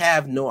 I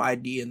have no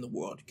idea in the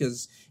world.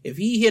 Because if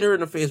he hit her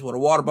in the face with a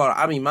water bottle,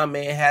 I mean, my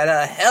man had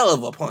a hell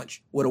of a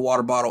punch with a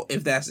water bottle,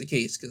 if that's the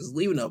case. Because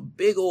leaving a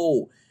big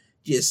old,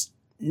 just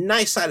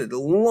nice-sided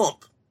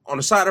lump on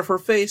the side of her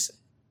face,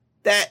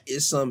 that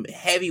is some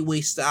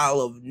heavyweight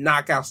style of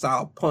knockout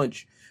style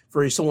punch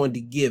for someone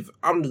to give.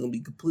 I'm just going to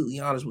be completely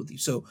honest with you.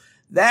 So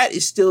that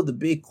is still the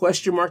big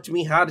question mark to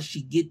me. How did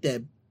she get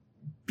that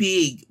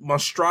big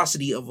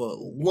monstrosity of a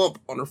lump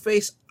on her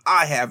face?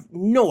 I have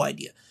no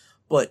idea.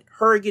 But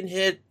her getting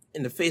hit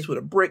in the face with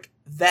a brick,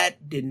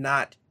 that did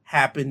not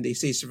happen. They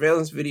say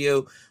surveillance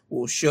video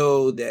will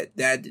show that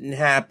didn't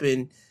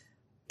happen.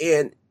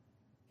 And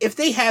if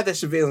they have that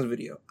surveillance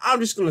video, I'm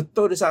just going to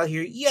throw this out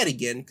here yet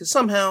again, because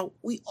somehow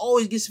we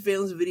always get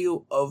surveillance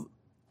video of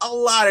a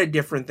lot of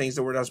different things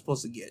that we're not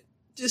supposed to get.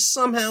 Just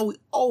somehow we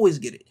always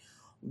get it.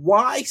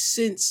 Why,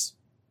 since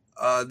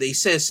they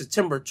said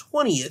September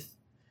 20th,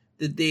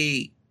 did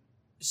they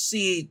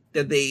see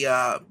that they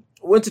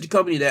went to the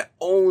company that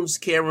owns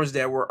cameras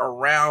that were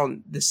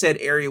around the said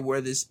area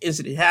where this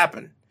incident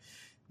happened?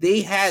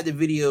 They had the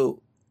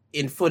video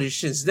in footage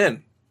since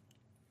then.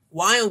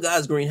 Why on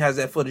God's green has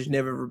that footage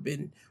never ever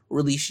been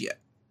released yet?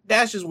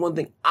 That's just one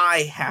thing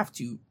I have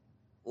to,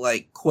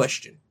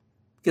 question.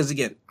 Because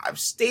again, I've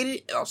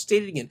stated and I'll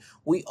state it again.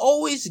 We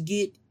always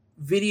get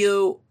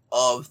video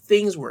of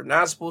things we're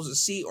not supposed to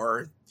see,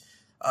 or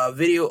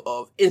video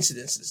of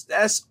incidences.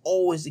 That's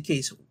always the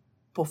case.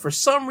 But for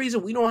some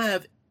reason, we don't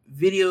have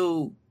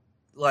video,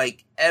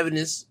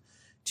 evidence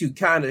to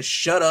kind of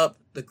shut up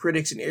the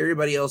critics and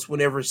everybody else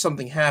whenever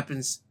something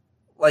happens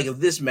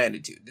of this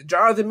magnitude. The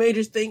Jonathan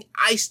Majors thing,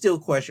 I still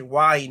question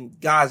why in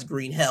God's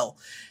green hell,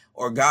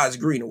 or God's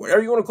green, or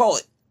whatever you want to call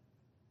it.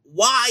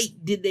 Why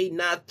did they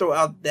not throw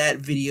out that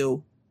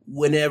video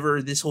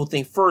whenever this whole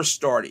thing first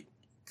started?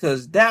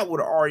 Because that would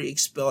have already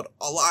expelled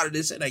a lot of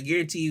this. And I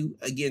guarantee you,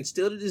 again,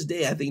 still to this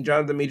day, I think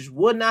Jonathan Majors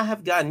would not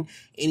have gotten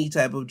any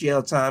type of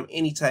jail time,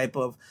 any type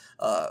of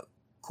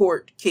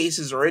court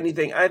cases or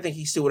anything. I think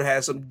he still would have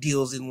had some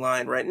deals in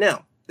line right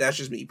now. That's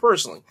just me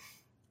personally.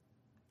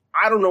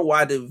 I don't know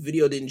why the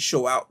video didn't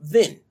show out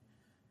then.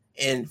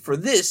 And for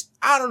this,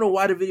 I don't know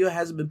why the video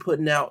hasn't been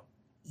putting out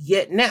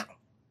yet now.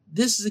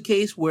 This is a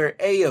case where,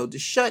 to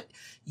shut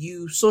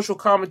you social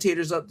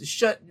commentators up, to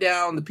shut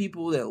down the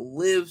people that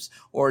lives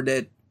or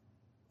that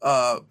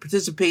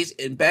participates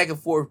in back and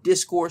forth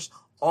discourse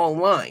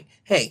online.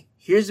 Hey,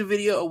 here's a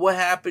video of what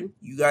happened.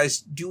 You guys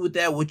do with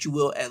that what you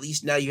will. At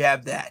least now you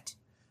have that.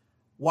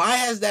 Why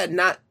has that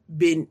not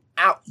been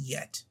out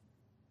yet?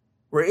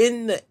 We're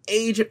in the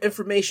age of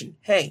information.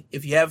 Hey,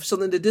 if you have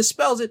something that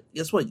dispels it,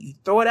 guess what? You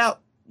throw it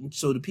out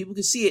so the people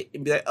can see it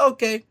and be like,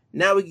 okay,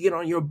 now we can get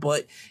on your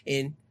butt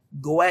and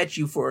go at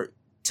you for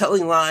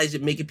telling lies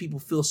and making people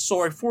feel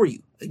sorry for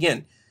you.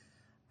 Again,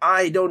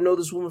 I don't know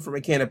this woman from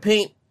a can of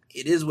paint.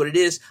 It is what it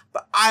is.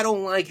 But I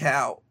don't like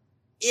how,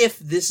 if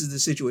this is the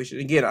situation,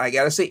 again, I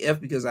gotta say if,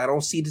 because I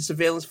don't see the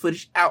surveillance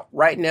footage out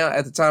right now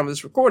at the time of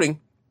this recording.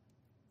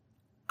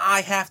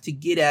 I have to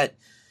get at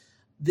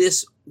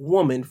this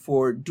woman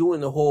for doing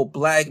the whole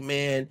black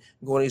man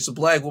going against a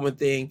black woman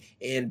thing,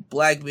 and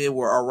black men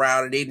were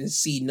around and they didn't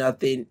see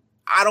nothing.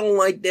 I don't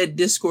like that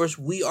discourse.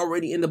 We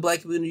already in the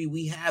black community,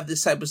 we have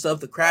this type of stuff,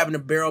 the crab in the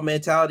barrel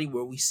mentality,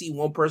 where we see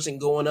one person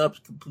going up,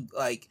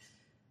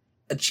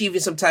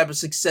 achieving some type of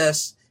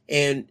success,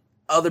 and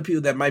other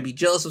people that might be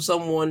jealous of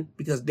someone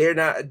because they're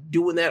not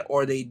doing that,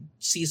 or they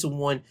see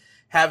someone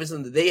having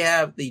something that they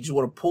have, they just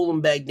want to pull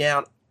them back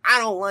down. I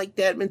don't like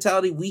that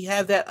mentality. We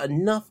have that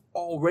enough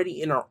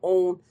already in our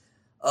own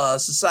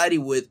society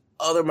with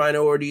other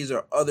minorities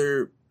or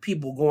other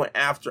people going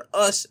after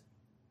us,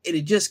 and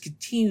it just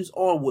continues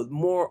on with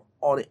more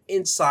on the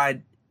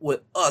inside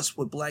with us,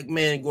 with black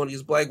men going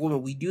against black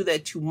women. We do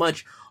that too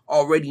much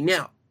already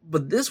now.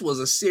 But this was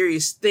a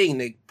serious thing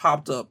that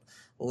popped up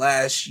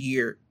last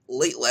year,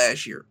 late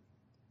last year.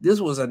 This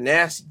was a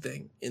nasty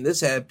thing. And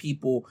this had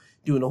people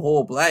doing the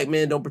whole black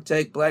men don't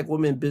protect black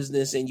women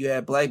business. And you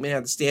had black men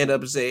have to stand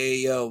up and say, hey,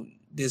 yo,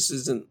 this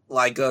isn't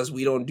like us.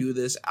 We don't do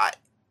this. I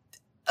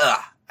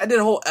did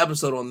a whole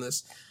episode on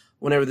this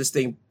whenever this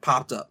thing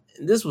popped up.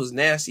 And this was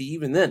nasty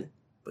even then.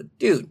 But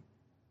dude,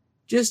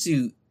 just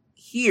to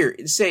hear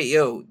and say,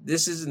 yo,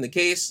 this isn't the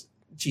case,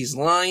 she's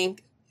lying,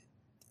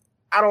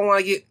 I don't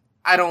like it.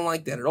 I don't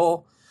like that at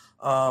all.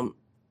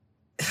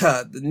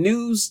 The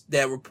news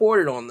that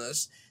reported on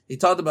this, they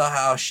talked about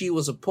how she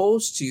was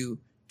supposed to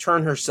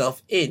turn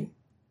herself in,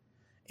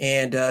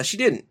 and she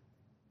didn't.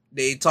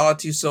 They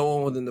talked to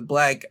someone within the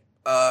Black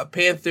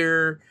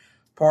Panther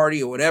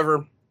Party or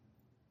whatever,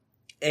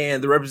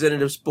 and the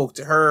representative spoke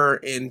to her,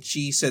 and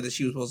she said that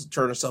she was supposed to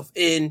turn herself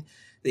in.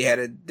 They had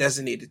a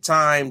designated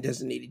time,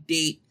 designated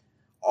date,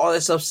 all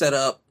that stuff set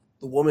up.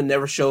 The woman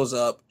never shows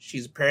up.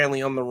 She's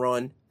apparently on the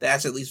run.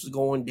 That's at least what's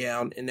going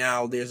down. And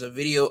now there's a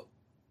video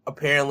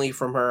apparently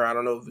from her, I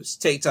don't know if it's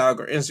TikTok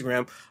or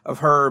Instagram, of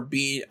her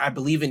being, I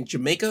believe, in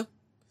Jamaica.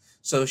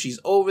 So she's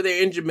over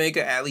there in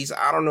Jamaica. At least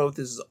I don't know if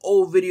this is an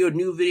old video,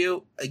 new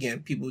video. Again,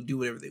 people do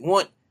whatever they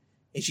want.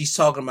 And she's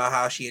talking about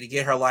how she had to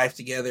get her life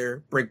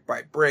together, brick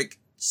by brick,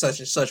 such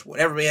and such,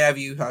 whatever may have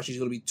you, how she's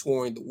going to be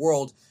touring the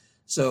world.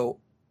 So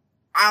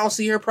I don't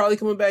see her probably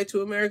coming back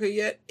to America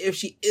yet. If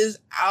she is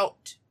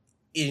out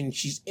and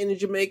she's in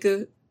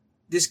Jamaica,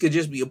 this could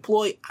just be a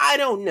ploy. I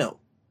don't know.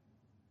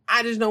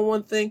 I just know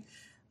one thing.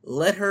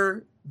 Let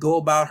her go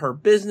about her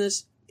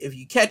business. If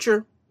you catch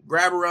her,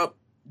 grab her up,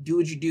 do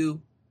what you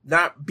do.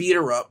 Not beat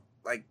her up.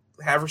 Like,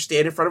 have her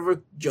stand in front of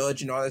a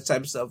judge and all that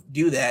type of stuff.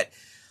 Do that.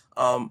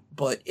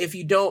 But if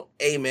you don't,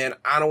 hey man,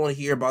 I don't want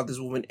to hear about this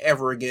woman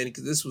ever again,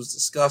 because this was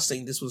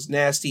disgusting. This was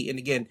nasty. And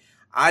again,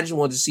 I just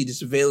wanted to see the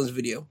surveillance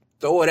video.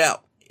 Throw it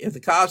out. If the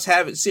cops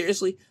have it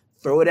seriously,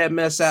 throw that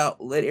mess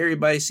out. Let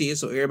everybody see it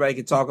so everybody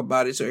can talk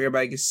about it, so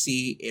everybody can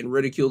see and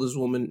ridicule this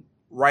woman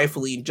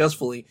rightfully and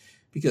justfully,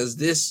 because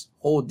this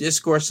whole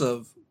discourse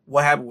of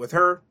what happened with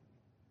her,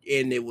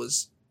 and it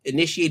was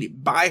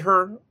initiated by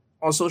her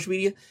on social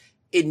media,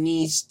 it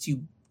needs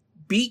to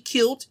be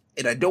killed.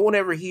 And I don't want to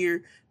ever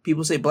hear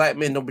people say black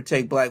men don't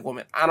protect black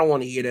women. I don't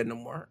want to hear that no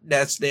more.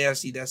 That's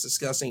nasty. That's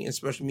disgusting.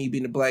 Especially me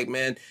being a black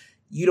man.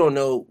 You don't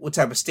know what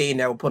type of stain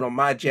that would put on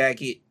my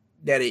jacket.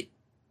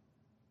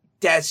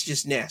 That's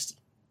just nasty.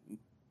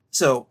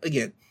 So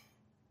again,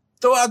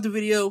 throw out the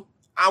video.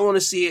 I want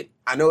to see it.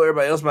 I know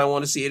everybody else might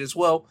want to see it as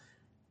well.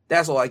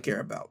 That's all I care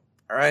about.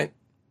 All right.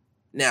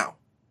 Now,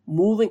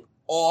 moving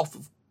off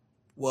of,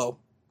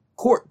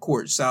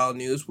 court style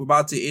news, we're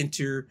about to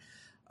enter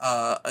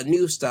a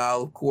new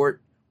style of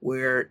court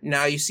where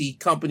now you see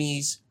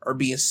companies are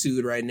being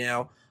sued right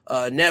now.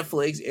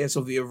 Netflix and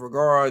Sofia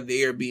Vergara,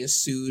 they are being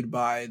sued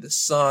by the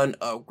son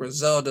of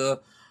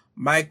Griselda,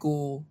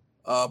 Michael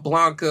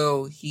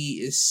Blanco. He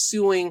is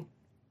suing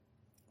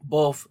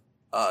both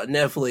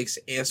Netflix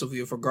and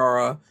Sofia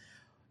Vergara,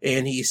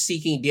 and he is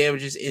seeking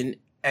damages in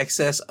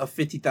excess of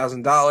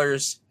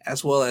 $50,000,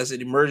 as well as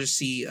an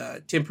emergency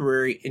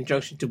temporary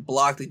injunction to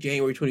block the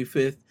January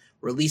 25th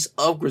release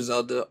of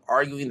Griselda,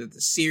 arguing that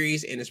the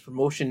series and its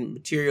promotion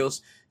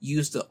materials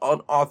use the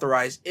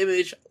unauthorized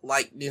image,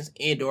 likeness,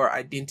 and or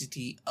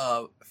identity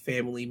of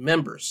family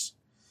members.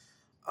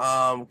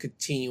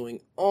 Continuing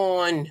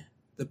on,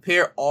 the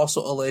pair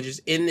also alleges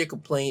in their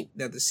complaint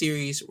that the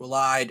series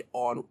relied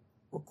on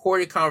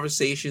recorded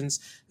conversations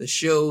the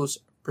show's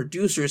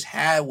producers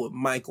had with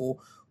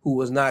Michael, who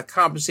was not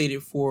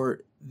compensated for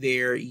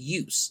their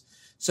use.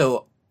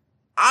 So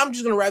I'm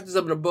just going to wrap this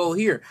up in a bow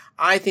here.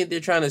 I think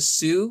they're trying to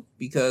sue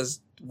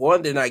because,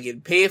 one, they're not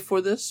getting paid for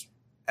this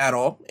at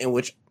all, in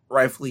which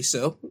rightfully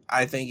so.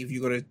 I think if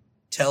you're going to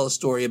tell a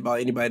story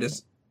about anybody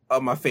that's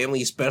of my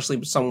family,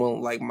 especially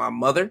someone like my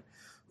mother,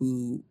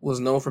 who was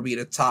known for being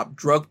a top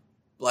drug,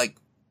 like,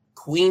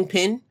 queen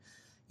pin,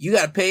 you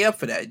got to pay up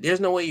for that. There's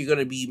no way you're going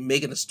to be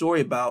making a story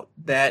about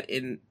that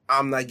and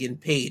I'm not getting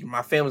paid.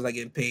 My family's not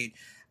getting paid.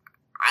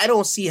 I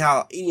don't see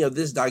how any of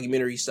this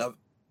documentary stuff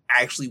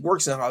actually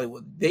works in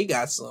Hollywood. They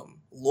got some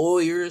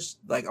lawyers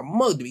like a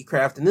mug to be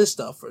crafting this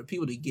stuff for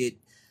people to get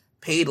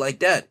paid like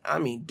that. I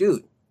mean,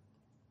 dude,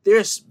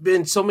 there's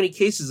been so many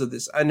cases of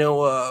this. I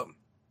know,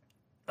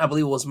 I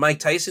believe it was Mike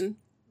Tyson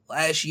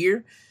last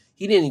year.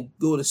 He didn't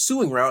go the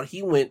suing route.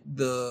 He went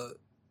the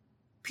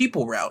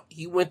people route.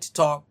 He went to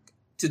talk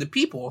to the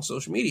people on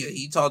social media.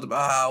 He talked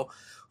about how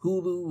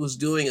Hulu was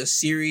doing a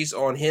series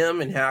on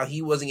him and how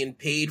he wasn't getting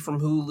paid from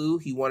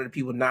Hulu. He wanted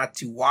people not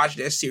to watch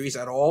that series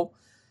at all.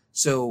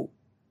 So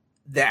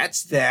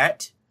that's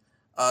that.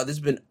 There's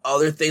been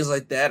other things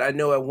like that. I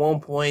know at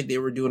one point they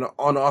were doing an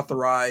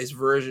unauthorized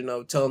version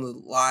of telling the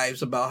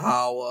lives about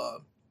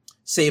how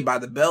Saved by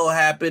the Bell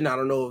happened. I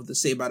don't know if the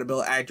Saved by the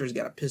Bell actors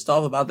got pissed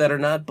off about that or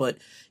not, but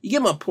you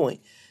get my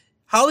point.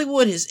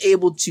 Hollywood is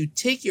able to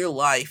take your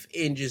life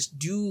and just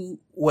do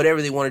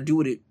whatever they want to do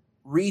with it,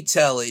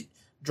 retell it,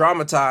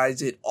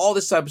 dramatize it, all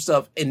this type of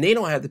stuff, and they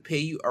don't have to pay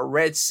you a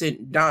red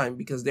cent dime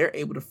because they're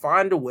able to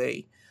find a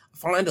way,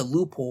 find a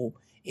loophole,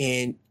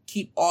 and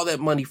keep all that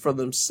money for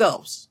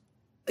themselves.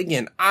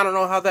 Again, I don't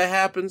know how that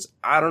happens.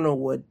 I don't know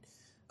what,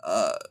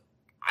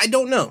 I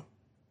don't know.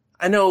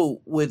 I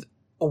know with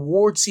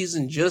award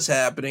season just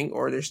happening,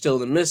 or they're still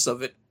in the midst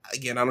of it.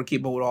 Again, I don't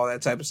keep up with all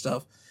that type of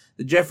stuff.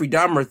 The Jeffrey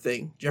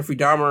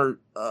Dahmer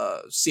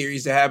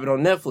series that happened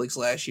on Netflix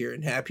last year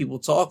and had people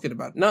talking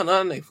about it. No,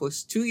 not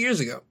Netflix, 2 years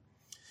ago.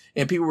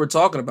 And people were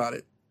talking about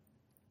it.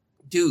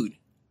 Dude,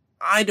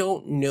 I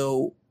don't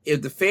know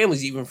if the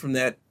families even from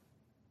that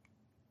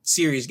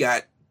series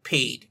got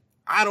paid.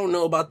 I don't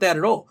know about that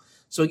at all.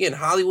 So again,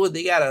 Hollywood,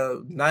 they got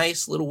a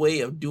nice little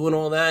way of doing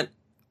all that.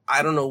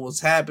 I don't know what's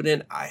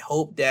happening. I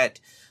hope that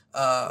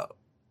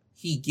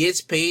he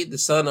gets paid, the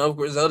son of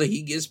Griselda,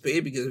 he gets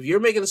paid, because if you're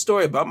making a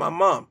story about my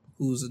mom,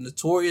 who's a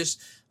notorious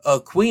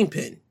queen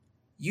pin,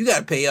 you got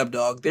to pay up,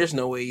 dog. There's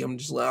no way I'm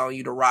just allowing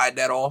you to ride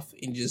that off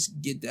and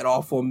just get that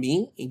off on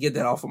me and get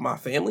that off on my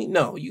family.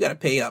 No, you got to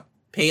pay up,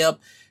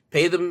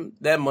 pay them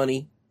that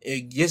money.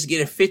 And just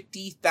getting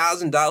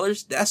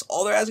 $50,000, that's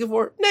all they're asking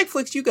for.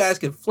 Netflix, you guys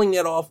can fling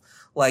that off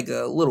like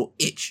a little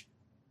itch.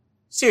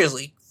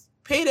 Seriously,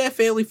 pay that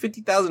family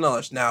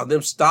 $50,000. Now,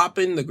 them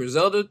stopping the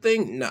Griselda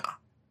thing, nah,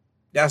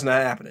 that's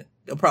not happening.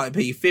 They'll probably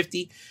pay you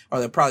 $50,000, or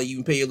they'll probably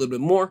even pay you a little bit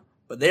more,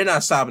 but they're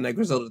not stopping that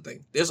Griselda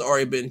thing. There's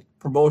already been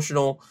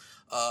promotional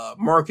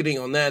marketing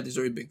on that. There's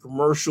already been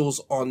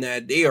commercials on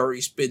that. They already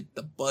spent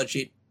the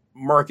budget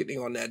marketing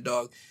on that,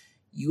 dog.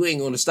 You ain't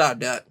going to stop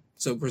that.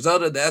 So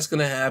Griselda, that's going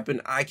to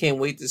happen. I can't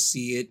wait to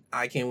see it.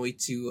 I can't wait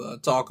to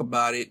talk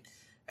about it,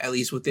 at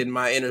least within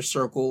my inner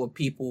circle of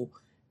people.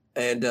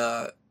 And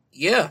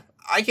yeah,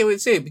 I can't wait to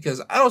see it,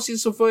 because I don't see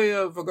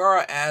Sofia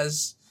Vergara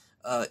as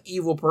an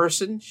evil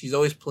person. She's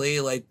always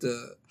played like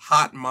the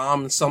hot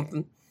mom and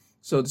something.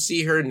 So to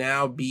see her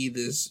now be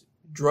this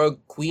drug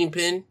queen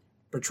pin,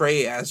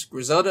 portray as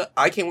Griselda,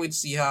 I can't wait to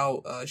see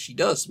how she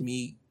does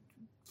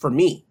for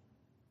me,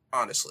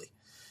 honestly.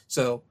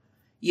 So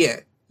yeah.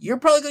 You're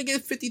probably going to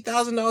get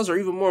 $50,000 or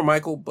even more,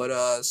 Michael,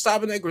 but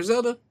stopping that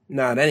Griselda?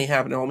 Nah, that ain't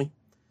happening, homie.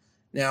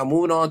 Now,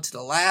 moving on to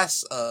the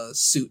last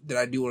suit that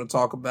I do want to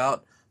talk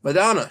about.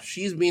 Madonna,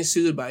 she's being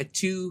sued by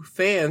 2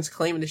 fans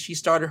claiming that she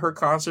started her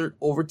concert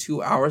over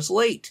 2 hours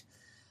late.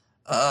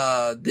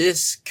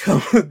 This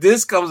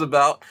comes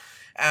about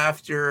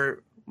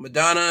after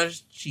Madonna,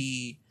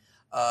 she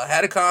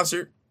had a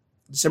concert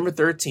December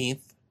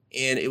 13th,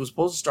 and it was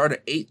supposed to start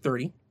at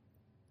 8:30,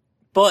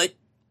 but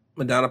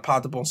Madonna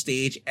popped up on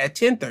stage at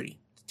 10:30.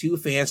 The 2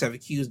 fans have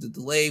accused the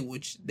delay,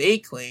 which they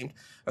claimed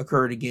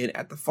occurred again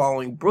at the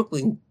following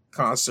Brooklyn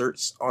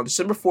concerts on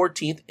December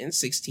 14th and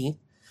 16th,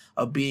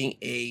 of being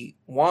a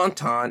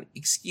wanton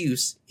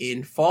excuse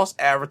in false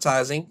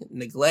advertising,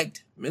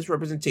 neglect,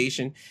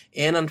 misrepresentation,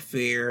 and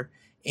unfair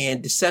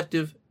and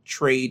deceptive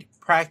trade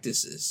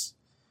practices.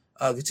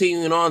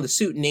 Continuing on, the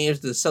suit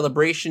names the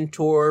Celebration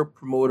Tour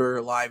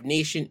promoter Live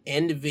Nation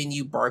and the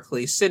venue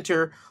Barclays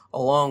Center,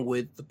 along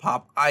with the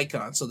pop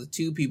icon. So the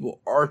 2 people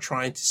are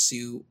trying to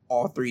sue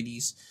all 3 of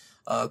these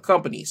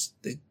companies.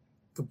 The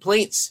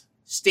complaints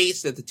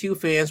states that the 2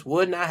 fans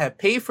would not have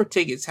paid for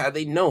tickets had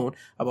they known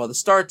about the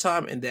start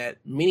time, and that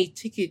many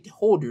ticket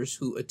holders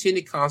who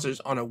attended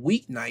concerts on a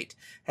weeknight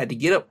had to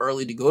get up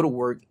early to go to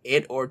work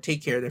and or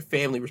take care of their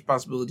family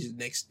responsibilities the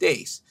next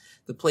days.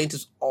 The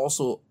plaintiffs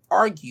also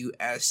argue,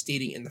 as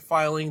stating in the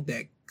filing,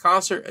 that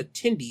concert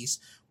attendees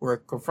were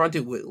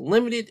confronted with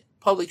limited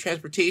public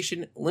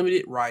transportation,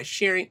 limited ride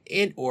sharing,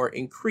 and or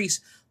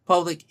increased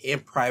public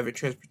and private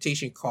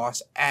transportation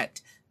costs at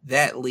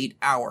that late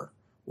hour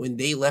when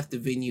they left the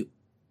venue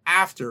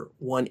after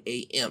 1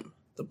 a.m.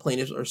 The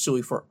plaintiffs are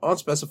suing for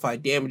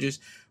unspecified damages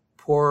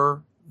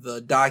per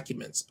the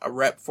documents. A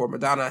rep for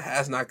Madonna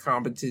has not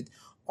commented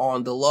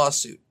on the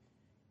lawsuit.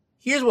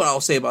 Here's what I'll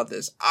say about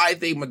this. I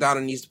think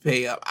Madonna needs to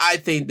pay up. I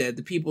think that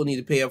the people need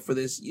to pay up for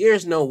this.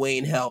 There's no way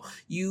in hell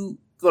you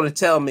gonna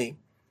tell me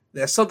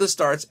that something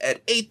starts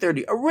at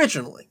 8:30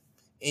 originally,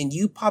 and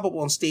you pop up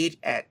on stage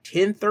at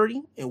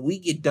 10:30, and we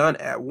get done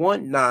at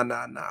 1? Nah,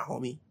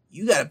 homie.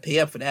 You gotta pay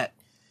up for that.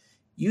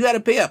 You gotta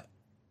pay up.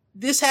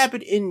 This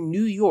happened in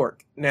New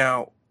York.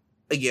 Now,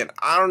 again,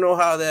 I don't know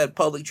how that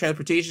public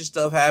transportation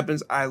stuff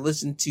happens. I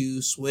listened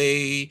to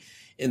Sway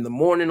in the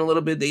morning a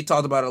little bit. They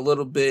talked about it a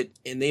little bit,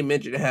 and they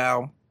mentioned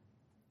how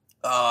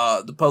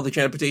the public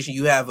transportation,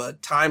 you have a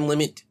time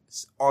limit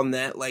on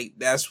that. Like,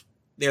 there's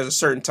a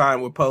certain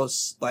time where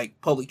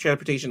public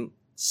transportation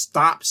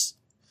stops.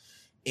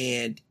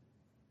 And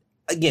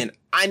again,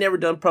 I never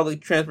done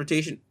public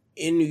transportation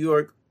in New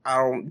York. I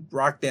don't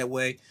rock that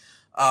way.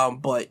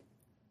 But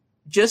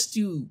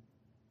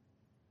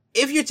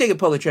if you're taking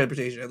public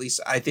transportation, at least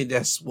I think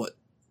that's what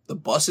the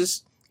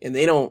buses, and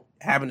they don't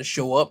happen to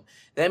show up,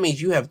 that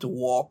means you have to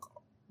walk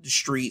the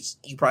streets.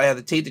 You probably have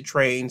to take the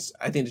trains.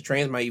 I think the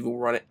trains might even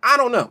run it. I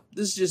don't know.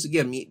 This is just,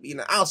 again, me being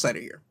an outsider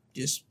here,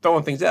 just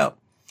throwing things out.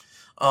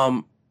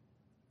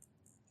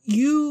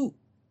 You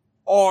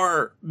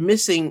are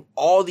missing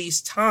all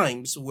these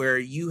times where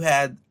you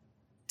had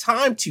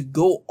time to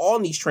go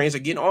on these trains or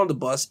get on the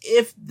bus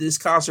if this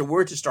concert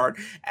were to start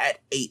at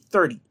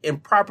 8:30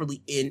 and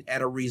properly end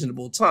at a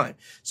reasonable time.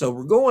 So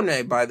we're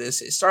going by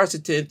this. It starts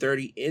at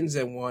 10:30, ends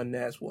at 1.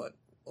 That's what?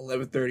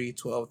 11:30,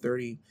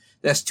 12:30.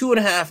 That's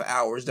 2.5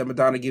 hours that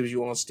Madonna gives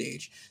you on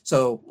stage.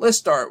 So let's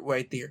start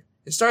right there.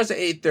 It starts at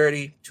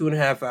 8:30,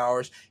 2.5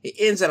 hours. It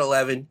ends at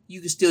 11. You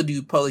can still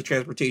do public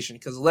transportation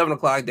because 11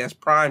 o'clock, that's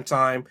prime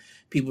time.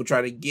 People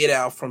try to get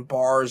out from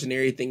bars and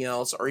everything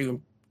else, or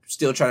even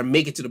still try to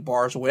make it to the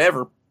bars or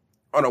whatever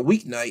on a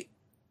weeknight.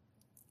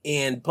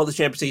 And public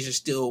transportation is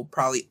still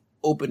probably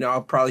open.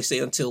 I'll probably say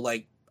until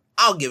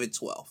I'll give it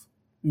 12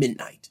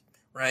 midnight,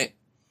 right?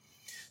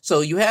 So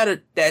you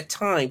had that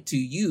time to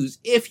use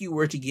if you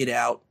were to get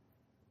out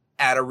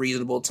at a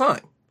reasonable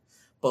time.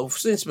 But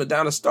since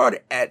Madonna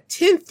started at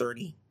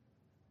 10:30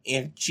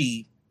 and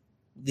she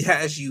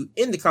has you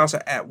in the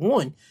concert at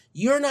 1,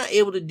 you're not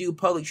able to do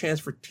public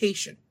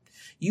transportation.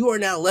 You are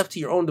now left to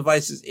your own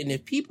devices. And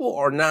if people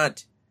are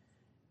not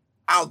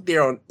out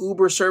there on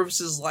Uber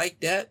services like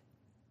that,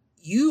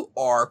 you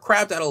are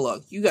crapped out of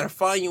luck. You got to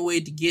find your way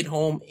to get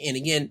home. And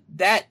again,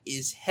 that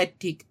is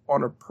hectic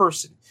on a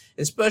person,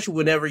 especially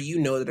whenever you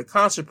know that a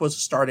concert is supposed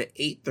to start at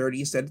 8:30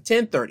 instead of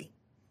 10:30.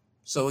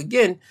 So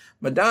again,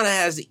 Madonna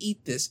has to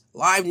eat this.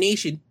 Live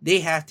Nation,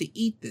 they have to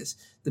eat this.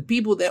 The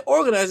people that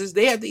organize this,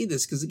 they have to eat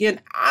this. Because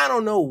again, I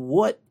don't know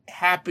what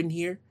happened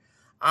here.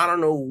 I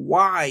don't know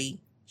why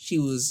she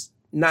was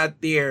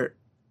not there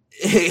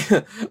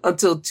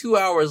until 2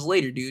 hours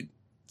later, dude.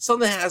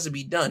 Something has to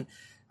be done.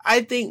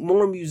 I think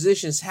more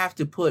musicians have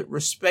to put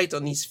respect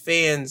on these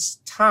fans'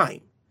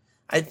 time.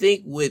 I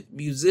think with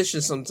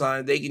musicians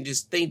sometimes they can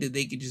just think that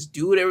they can just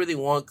do whatever they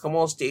want, come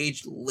on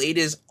stage, late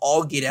as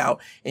all get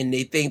out, and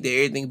they think that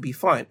everything will be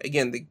fine.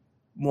 Again, the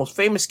most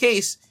famous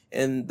case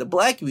in the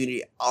black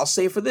community, I'll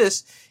say for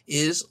this,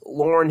 is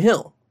Lauryn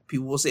Hill.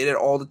 People will say that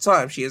all the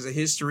time. She has a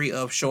history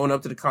of showing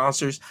up to the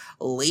concerts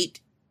late.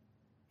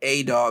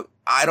 Hey, dog,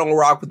 I don't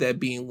rock with that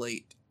being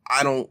late.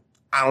 I don't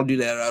do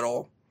that at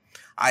all.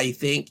 I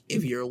think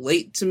if you're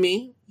late to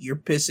me, you're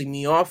pissing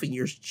me off and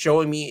you're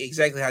showing me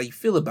exactly how you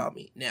feel about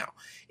me. Now,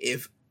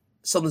 if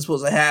something's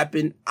supposed to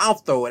happen, I'll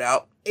throw it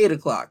out 8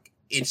 o'clock.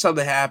 And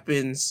something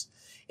happens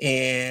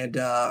and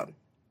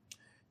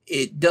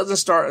it doesn't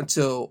start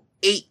until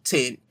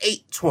 8:10,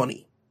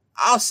 8:20.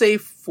 I'll say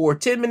for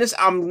 10 minutes,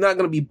 I'm not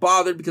going to be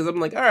bothered because I'm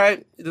like, all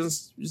right,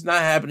 it's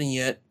not happening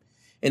yet.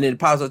 And then it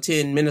pops up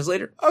 10 minutes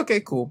later. Okay,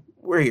 cool.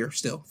 We're here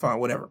still. Fine,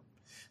 whatever.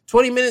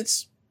 20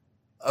 minutes.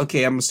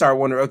 Okay, I'm going to start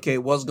wondering, okay,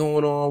 what's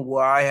going on?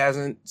 Why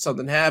hasn't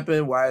something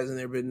happened? Why hasn't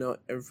there been no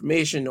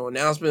information, no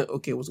announcement?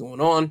 Okay, what's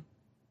going on?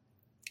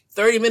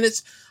 30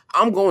 minutes,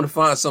 I'm going to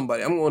find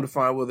somebody. I'm going to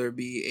find whether it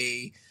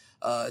be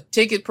a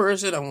ticket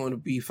person. I'm going to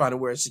be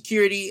finding where it's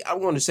security. I'm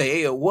going to say,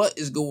 hey, what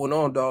is going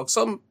on, dog?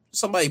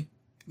 Somebody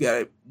got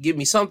to give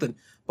me something.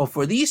 But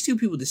for these two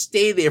people to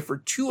stay there for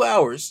 2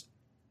 hours,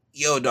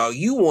 yo, dog,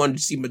 you wanted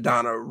to see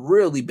Madonna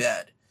really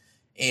bad.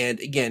 And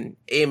again,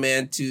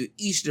 amen to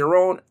each their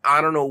own.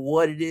 I don't know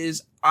what it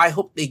is. I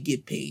hope they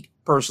get paid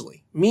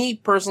personally. Me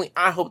personally,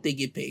 I hope they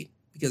get paid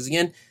because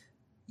again,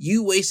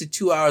 you wasted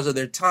 2 hours of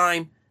their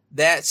time.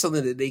 That's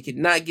something that they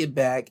cannot get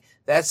back.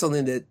 That's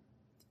something that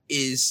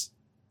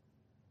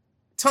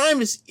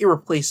time is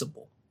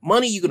irreplaceable.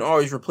 Money you can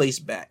always replace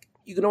back.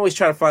 You can always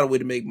try to find a way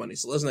to make money.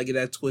 So let's not get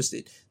that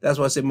twisted. That's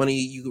why I said money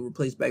you can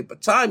replace back,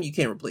 but time you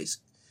can't replace.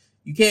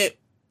 You can't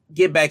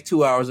get back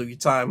 2 hours of your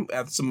time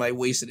after somebody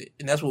wasted it.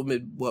 And that's what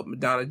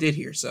Madonna did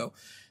here. So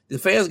the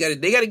fans got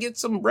to get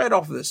some bread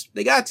off of this.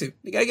 They got to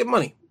get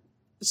money.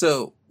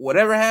 So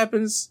whatever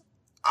happens,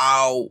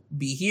 I'll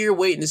be here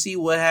waiting to see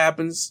what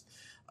happens.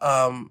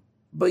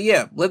 But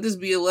yeah, let this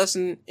be a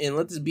lesson and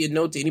let this be a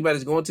note to anybody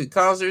that's going to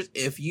concerts.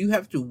 If you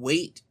have to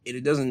wait and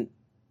it doesn't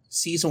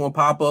see someone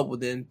pop up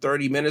within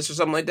 30 minutes or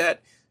something like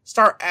that,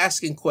 start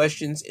asking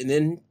questions and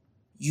then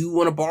you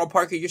want to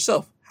ballpark it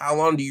yourself. How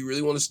long do you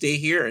really want to stay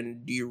here?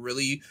 And do you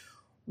really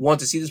want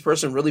to see this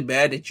person really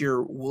bad that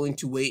you're willing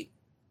to wait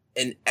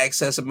an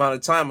excess amount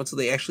of time until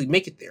they actually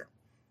make it there?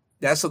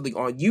 That's something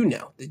on you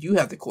now that you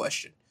have to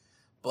question.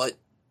 But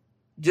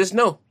just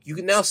know you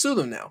can now sue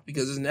them now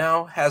because it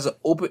now has an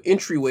open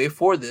entryway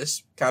for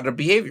this kind of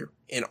behavior.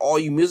 And all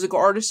you musical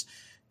artists,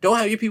 don't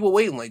have your people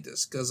waiting like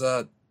this because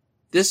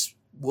this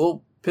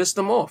will piss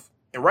them off.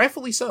 And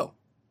rightfully so.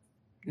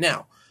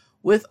 Now,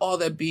 with all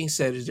that being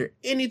said, is there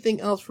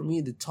anything else for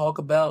me to talk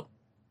about?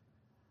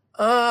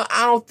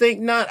 I don't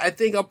think not. I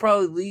think I'll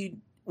probably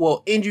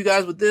end you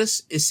guys with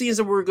this. It seems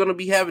that we're going to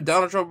be having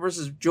Donald Trump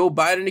versus Joe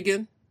Biden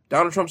again.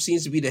 Donald Trump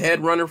seems to be the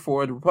head runner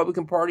for the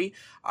Republican Party.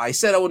 I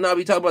said I would not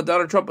be talking about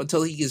Donald Trump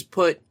until he gets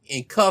put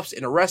in cuffs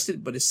and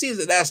arrested, but it seems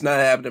that that's not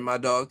happening, my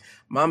dog.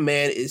 My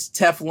man is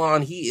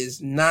Teflon. He is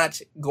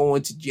not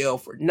going to jail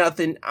for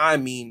nothing. I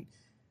mean,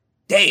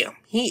 damn,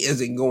 he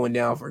isn't going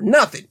down for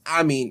nothing.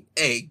 I mean,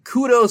 hey,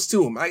 kudos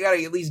to him. I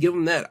gotta at least give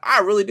him that. I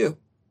really do.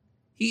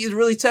 He is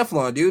really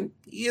Teflon, dude.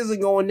 He isn't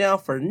going down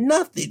for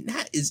nothing.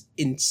 That is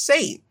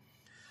insane.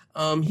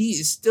 He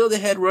is still the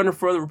head runner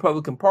for the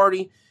Republican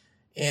Party.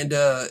 And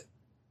the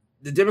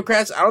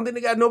Democrats, I don't think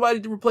they got nobody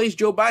to replace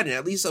Joe Biden,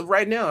 at least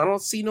right now. I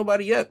don't see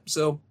nobody yet.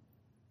 So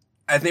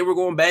I think we're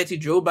going back to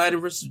Joe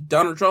Biden versus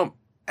Donald Trump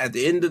at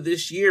the end of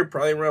this year,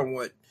 probably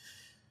around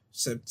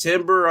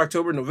September,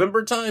 October,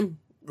 November time.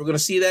 We're going to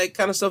see that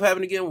kind of stuff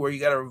happen again where you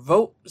got to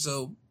vote.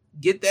 So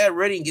get that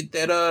ready and get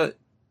that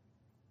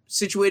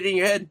situated in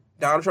your head.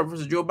 Donald Trump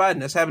versus Joe Biden.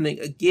 That's happening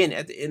again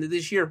at the end of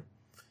this year.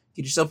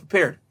 Get yourself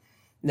prepared.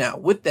 Now,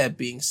 with that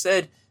being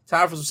said,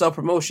 time for some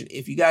self-promotion.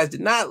 If you guys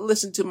did not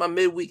listen to my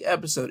midweek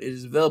episode, it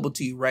is available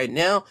to you right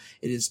now.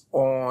 It is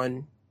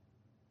on,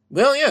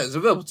 it's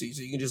available to you,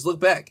 so you can just look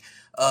back.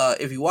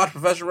 If you watch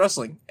professional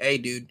wrestling, hey,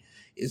 dude,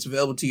 it's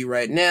available to you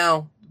right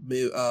now.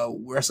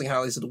 Wrestling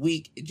Highlights of the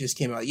Week. It just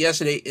came out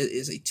yesterday. It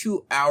is a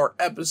 2-hour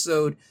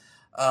episode.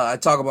 I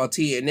talk about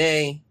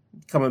TNA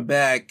coming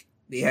back.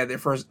 They had their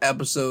first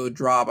episode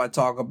drop. I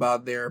talk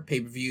about their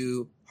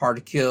pay-per-view, Hard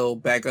to Kill,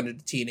 back under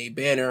the TNA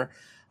banner.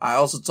 I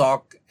also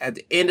talk at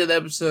the end of the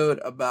episode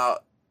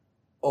about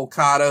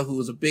Okada, who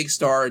is a big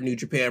star in New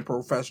Japan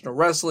Professional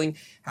Wrestling,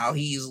 how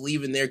he's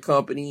leaving their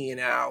company and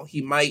how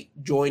he might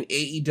join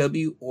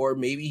AEW, or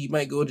maybe he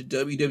might go to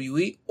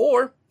WWE,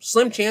 or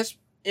slim chance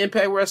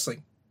Impact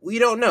Wrestling. We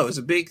don't know. It's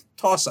a big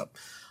toss-up.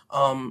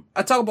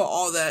 I talk about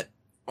all that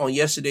on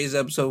yesterday's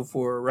episode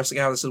for Wrestling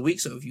Highlights of the Week.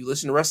 So if you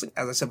listen to wrestling,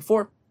 as I said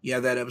before, you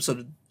have that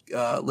episode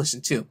to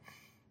listen to.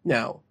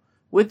 Now,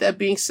 with that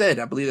being said,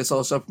 I believe that's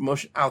all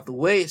self-promotion out the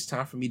way. It's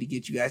time for me to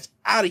get you guys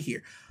out of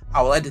here.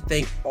 I would like to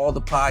thank all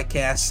the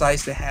podcast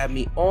sites that have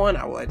me on.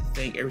 I would like to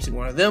thank every single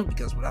one of them,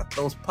 because without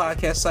those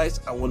podcast sites,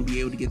 I wouldn't be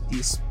able to get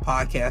these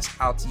podcasts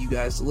out to you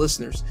guys, the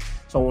listeners.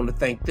 So I want to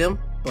thank them,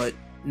 but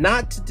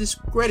not to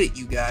discredit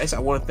you guys. I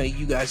want to thank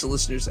you guys, the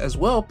listeners, as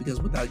well,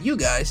 because without you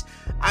guys,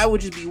 I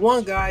would just be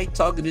one guy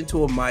talking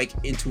into a mic,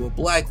 into a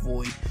black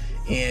void,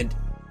 and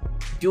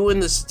doing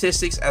the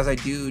statistics as I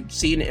do,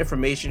 seeing the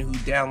information, who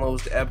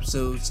downloads the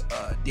episodes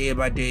day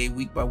by day,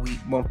 week by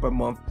week, month by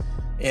month,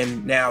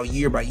 and now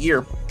year by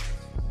year.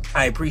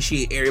 I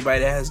appreciate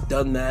everybody that has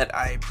done that.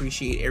 I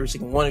appreciate every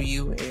single one of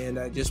you, and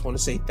I just want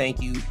to say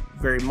thank you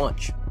very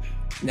much.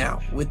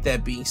 Now, with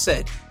that being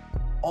said,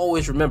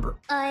 always remember,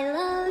 I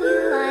love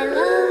you, I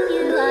love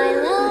you, I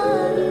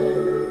love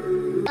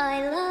you.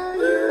 I love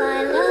you,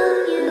 I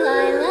love you,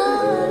 I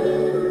love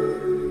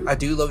you. I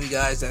do love you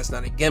guys. That's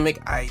not a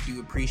gimmick. I do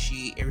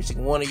appreciate every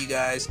single one of you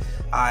guys.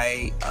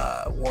 I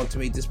want to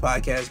make this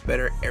podcast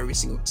better every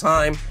single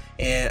time,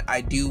 and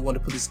I do want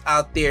to put this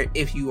out there.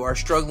 If you are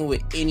struggling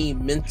with any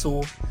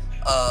mental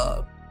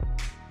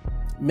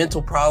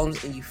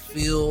problems and you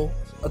feel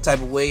a type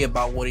of way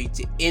about wanting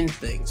to end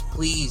things,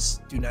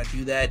 please do not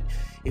do that.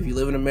 If you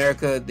live in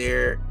America,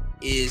 there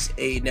is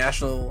a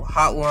national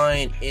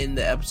hotline in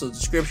the episode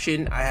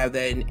description. I have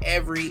that in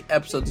every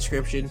episode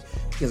description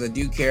because I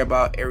do care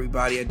about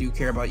everybody. I do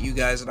care about you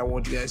guys, and I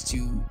want you guys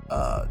to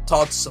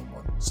talk to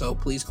someone. So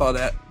please call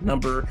that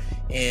number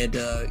and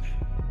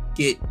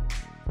get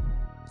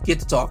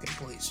to talking,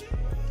 please.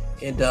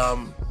 And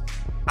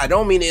I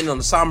don't mean to end on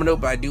a somber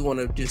note, but I do want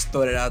to just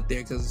throw that out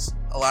there because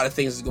a lot of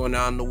things is going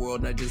on in the world,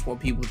 and I just want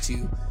people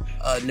to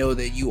know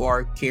that you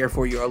are cared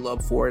for, you are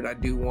loved for, and I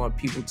do want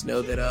people to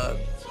know that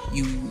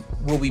you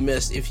will be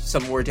missed if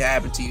something were to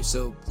happen to you.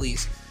 So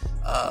please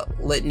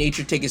let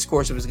nature take its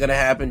course. If it's going to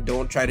happen,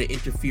 don't try to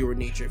interfere with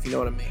nature, if you know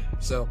what I mean.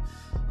 So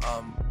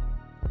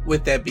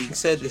with that being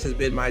said, this has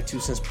been my 2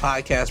 Cents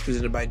podcast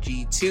presented by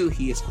G2.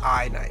 He is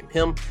I and I am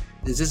him.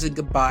 This isn't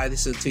goodbye.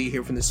 This is until you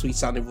hear from the sweet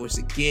sounding voice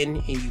again,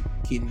 and you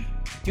can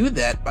do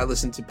that by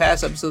listening to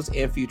past episodes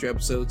and future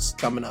episodes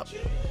coming up.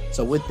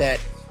 So with that,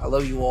 I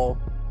love you all.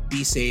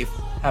 Be safe.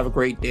 Have a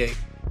great day.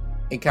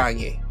 And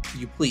Kanye,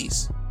 you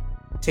please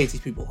take these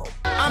people home.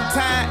 I'm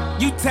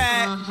tired. You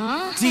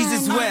tired.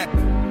 Jesus wept.